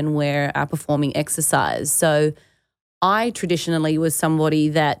rates when we're performing exercise. So I traditionally was somebody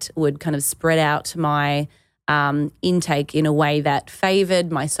that would kind of spread out my intake in a way that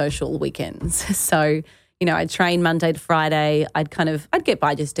favored my social weekends. So, I'd train Monday to Friday. I'd get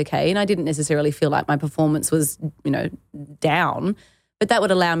by just okay, and I didn't necessarily feel like my performance was, down. But that would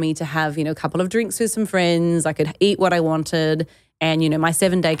allow me to have, a couple of drinks with some friends. I could eat what I wanted, and, my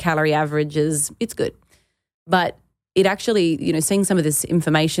 7-day calorie average it's good. But it actually, seeing some of this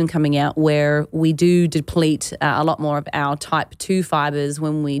information coming out where we do deplete a lot more of our type 2 fibers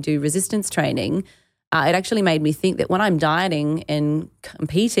when we do resistance training, it actually made me think that when I'm dieting and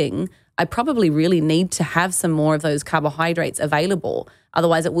competing, I probably really need to have some more of those carbohydrates available.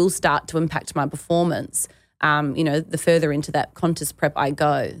 Otherwise, it will start to impact my performance, the further into that contest prep I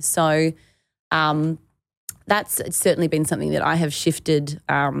go. So that's certainly been something that I have shifted,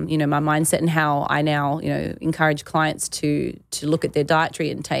 my mindset and how I now, encourage clients to look at their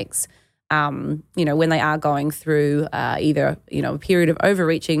dietary intakes, when they are going through either, a period of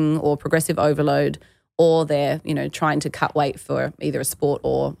overreaching or progressive overload, or they're, trying to cut weight for either a sport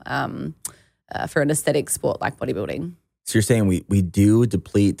or for an aesthetic sport like bodybuilding. So you're saying we do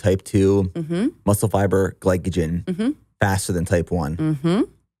deplete type 2 muscle fiber glycogen faster than type 1.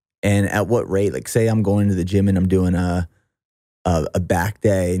 And at what rate? Like, say I'm going to the gym and I'm doing a back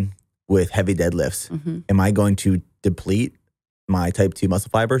day with heavy deadlifts. Am I going to deplete my type 2 muscle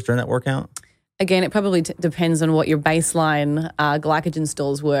fibers during that workout? Again, it probably depends on what your baseline glycogen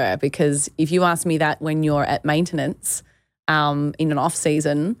stores were, because if you ask me that when you're at maintenance in an off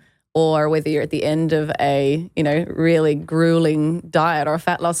season, or whether you're at the end of a, really grueling diet or a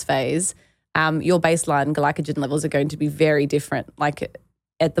fat loss phase, your baseline glycogen levels are going to be very different. Like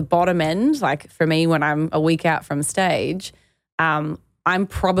at the bottom end, like for me, when I'm a week out from stage, there's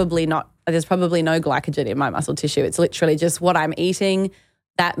probably no glycogen in my muscle tissue. It's literally just what I'm eating.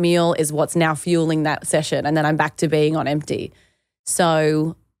 That meal is what's now fueling that session, and then I'm back to being on empty.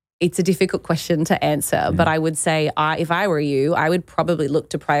 So it's a difficult question to answer, but I would say if I were you, I would probably look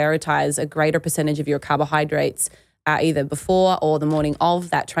to prioritize a greater percentage of your carbohydrates either before or the morning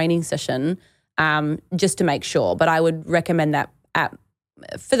of that training session, just to make sure. But I would recommend that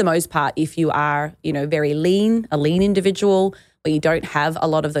for the most part, if you are, very lean, a lean individual, where you don't have a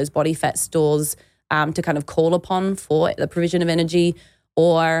lot of those body fat stores to kind of call upon for the provision of energy,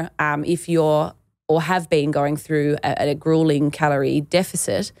 or if you're or have been going through a grueling calorie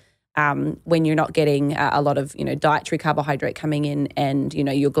deficit, when you're not getting a lot of, dietary carbohydrate coming in and,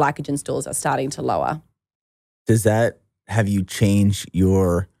 your glycogen stores are starting to lower. Does that have you change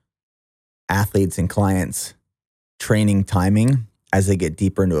your athletes and clients' training timing as they get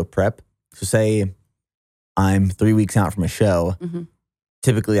deeper into a prep? So say I'm 3 weeks out from a show. Mm-hmm.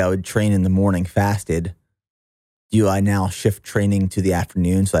 Typically, I would train in the morning fasted. Do I now shift training to the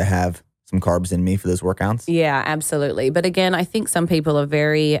afternoon so I have some carbs in me for those workouts? Yeah, absolutely. But again, I think some people are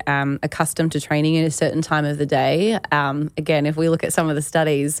very accustomed to training in a certain time of the day. Again, if we look at some of the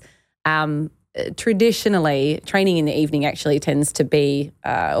studies, traditionally, training in the evening actually tends to be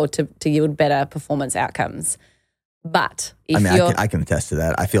or to yield better performance outcomes. But if I can attest to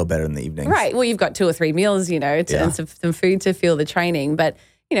that. I feel better in the evening. Right. Well, you've got 2 or 3 meals, and some food to fuel the training. But,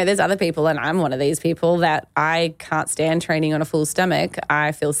 there's other people, and I'm one of these people, that I can't stand training on a full stomach.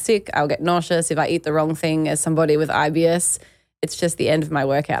 I feel sick. I'll get nauseous if I eat the wrong thing. As somebody with IBS, it's just the end of my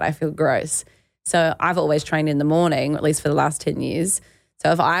workout. I feel gross. So I've always trained in the morning, at least for the last 10 years.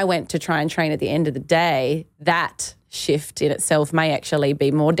 So if I went to try and train at the end of the day, that shift in itself may actually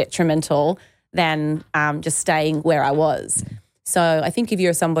be more detrimental than just staying where I was. So I think if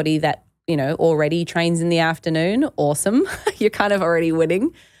you're somebody that, already trains in the afternoon, awesome. You're kind of already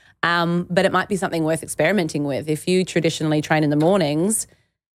winning. But it might be something worth experimenting with. If you traditionally train in the mornings,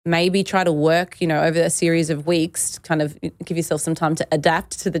 maybe try to work, over a series of weeks, to kind of give yourself some time to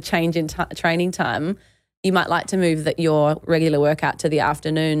adapt to the change in training time. You might like to move your regular workout to the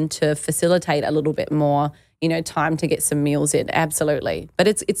afternoon to facilitate a little bit more, time to get some meals in. Absolutely. But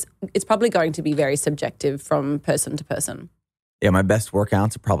it's probably going to be very subjective from person to person. Yeah, my best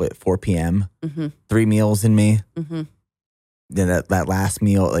workouts are probably at 4 p.m. Mm-hmm. 3 meals in me. Mm-hmm. Then that last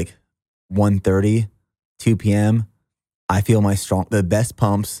meal at like 1:30, 2 p.m. I feel the best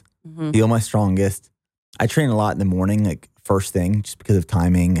pumps, feel my strongest. I train a lot in the morning, like first thing, just because of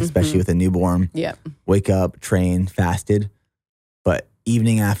timing, especially with a newborn. Yeah. Wake up, train, fasted. But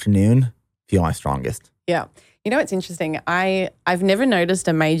evening, afternoon, feel my strongest. Yeah. It's interesting. I've never noticed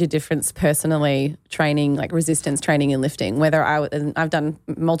a major difference personally training, like resistance training and lifting, whether I've done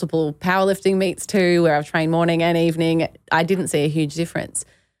multiple powerlifting meets too, where I've trained morning and evening. I didn't see a huge difference.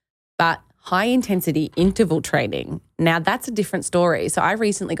 But high intensity interval training, now that's a different story. So I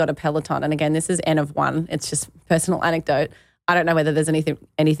recently got a Peloton, and again, this is N of 1. It's just personal anecdote. I don't know whether there's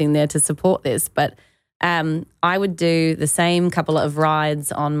anything there to support this, but I would do the same couple of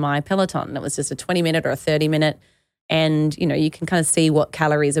rides on my Peloton. It was just a 20-minute or a 30-minute, and, you can kind of see what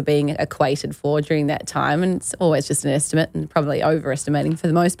calories are being equated for during that time, and it's always just an estimate and probably overestimating for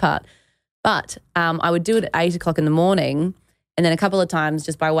the most part. But I would do it at 8 o'clock in the morning, and then a couple of times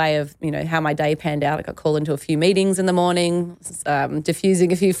just by way of, how my day panned out, I got called into a few meetings in the morning,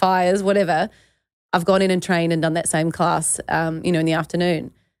 diffusing a few fires, whatever. I've gone in and trained and done that same class, in the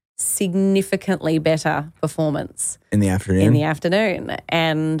afternoon. Significantly better performance in the afternoon.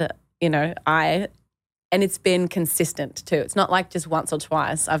 And it's been consistent too. It's not like just once or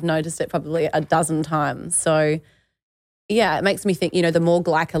twice. I've noticed it probably a dozen times. So yeah, it makes me think, the more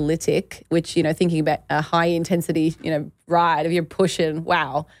glycolytic, which, thinking about a high intensity, ride, if you're pushing,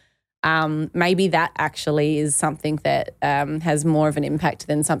 wow, maybe that actually is something that has more of an impact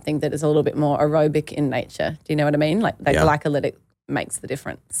than something that is a little bit more aerobic in nature. Do you know what I mean? Like that glycolytic makes the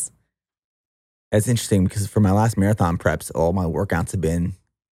difference. That's interesting because for my last marathon preps, all my workouts have been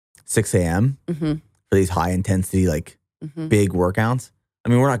 6 a.m. For these high intensity, like big workouts. I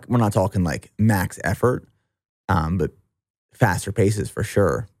mean, we're not talking like max effort, but faster paces for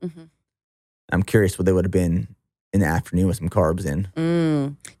sure. I'm curious what they would have been in the afternoon with some carbs in.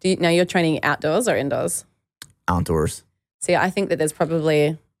 Now you're training outdoors or indoors? Outdoors. See, I think that there's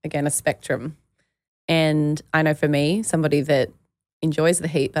probably, again, a spectrum. And I know for me, somebody that enjoys the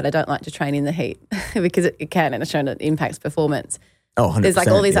heat, but I don't like to train in the heat because it can, and it's shown it impacts performance. Oh, 100%. There's like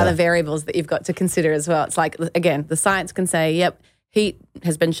all these other variables that you've got to consider as well. It's like, again, the science can say, yep, heat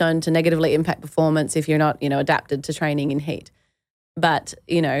has been shown to negatively impact performance if you're not, adapted to training in heat. But,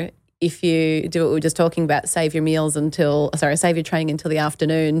 if you do what we were just talking about, save your training until the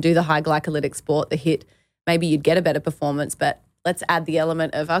afternoon, do the high glycolytic sport, the HIIT, maybe you'd get a better performance. But let's add the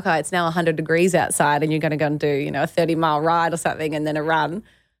element of, okay, it's now 100 degrees outside and you're going to go and do, a 30-mile ride or something and then a run.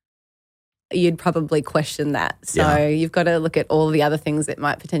 You'd probably question that. So you've got to look at all the other things that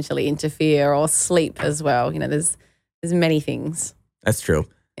might potentially interfere, or sleep as well. There's many things. That's true.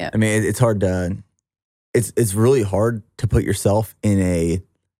 Yeah. I mean, it's hard to, it's really hard to put yourself in a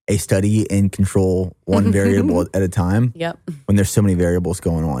study and control one variable at a time. Yep. When there's so many variables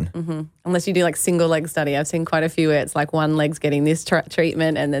going on. Unless you do like single leg study. I've seen quite a few where it's like one leg's getting this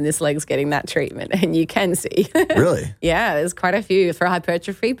treatment and then this leg's getting that treatment, and you can see. Really? Yeah, there's quite a few for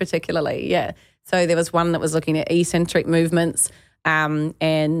hypertrophy particularly, yeah. So there was one that was looking at eccentric movements, and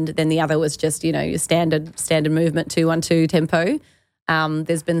then the other was just, your standard movement 2-1-2 tempo.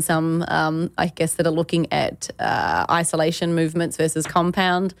 There's been some, I guess, that are looking at isolation movements versus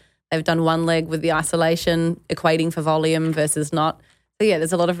compound They've done one leg with the isolation, equating for volume versus not. So, yeah,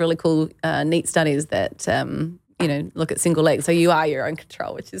 there's a lot of really cool, neat studies that, look at single legs. So you are your own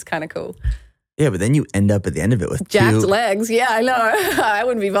control, which is kind of cool. Yeah, but then you end up at the end of it with jacked two legs. Yeah, I know. I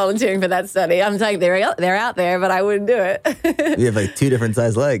wouldn't be volunteering for that study. I'm saying they're out there, but I wouldn't do it. You have like two different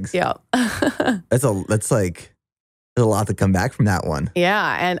size legs. Yeah. That's like there's a lot to come back from that one.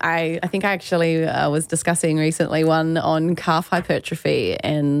 Yeah, and I think I actually was discussing recently one on calf hypertrophy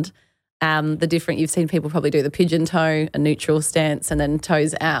and the different. You've seen people probably do the pigeon toe, a neutral stance, and then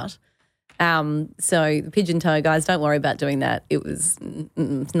toes out. So the pigeon toe guys, don't worry about doing that. It was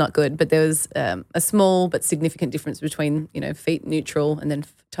not good, but there was a small but significant difference between, feet neutral and then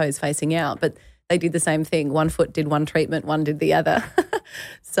toes facing out. But they did the same thing. One foot did one treatment, one did the other.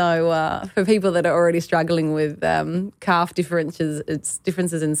 So for people that are already struggling with calf differences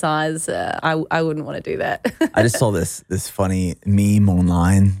in size, I wouldn't want to do that. I just saw this funny meme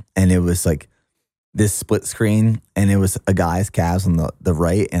online, and it was like this split screen, and it was a guy's calves on the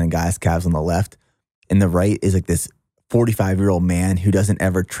right and a guy's calves on the left. And the right is like this 45-year-old man who doesn't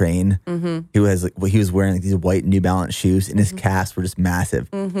ever train, who has he was wearing like these white New Balance shoes, and his calves were just massive.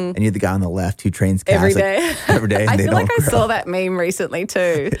 And you had the guy on the left who trains calves every day. Every day. I feel like I saw that meme recently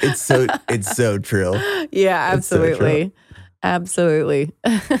too. It's so true. Yeah, absolutely, absolutely.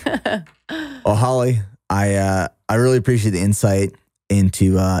 Well, Holly, I really appreciate the insight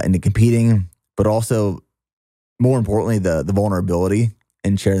into competing, but also more importantly the vulnerability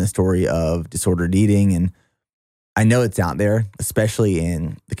and sharing the story of disordered eating. And I know it's out there, especially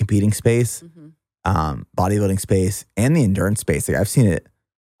in the competing space, bodybuilding space, and the endurance space. Like I've seen it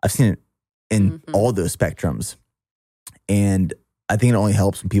in all those spectrums. And I think it only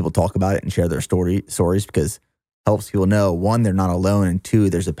helps when people talk about it and share their stories, because it helps people know, one, they're not alone, and two,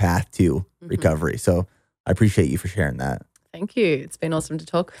 there's a path to recovery. So I appreciate you for sharing that. Thank you. It's been awesome to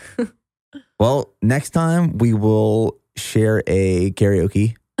talk. Well, next time we will share a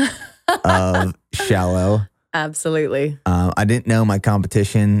karaoke of Shallow. Absolutely. I didn't know my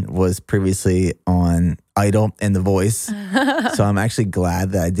competition was previously on Idol and The Voice. So I'm actually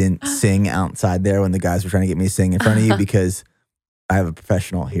glad that I didn't sing outside there when the guys were trying to get me to sing in front of you, because I have a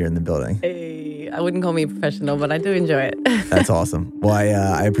professional here in the building. Hey, I wouldn't call me a professional, but I do enjoy it. That's awesome. Well,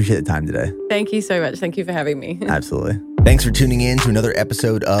 I appreciate the time today. Thank you so much. Thank you for having me. Absolutely. Thanks for tuning in to another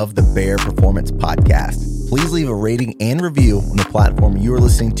episode of the Bear Performance Podcast. Please leave a rating and review on the platform you are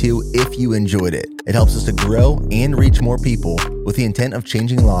listening to if you enjoyed it. It helps us to grow and reach more people with the intent of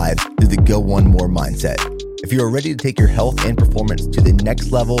changing lives through the Go One More mindset. If you are ready to take your health and performance to the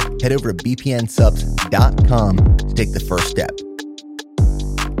next level, head over to bpnsubs.com to take the first step.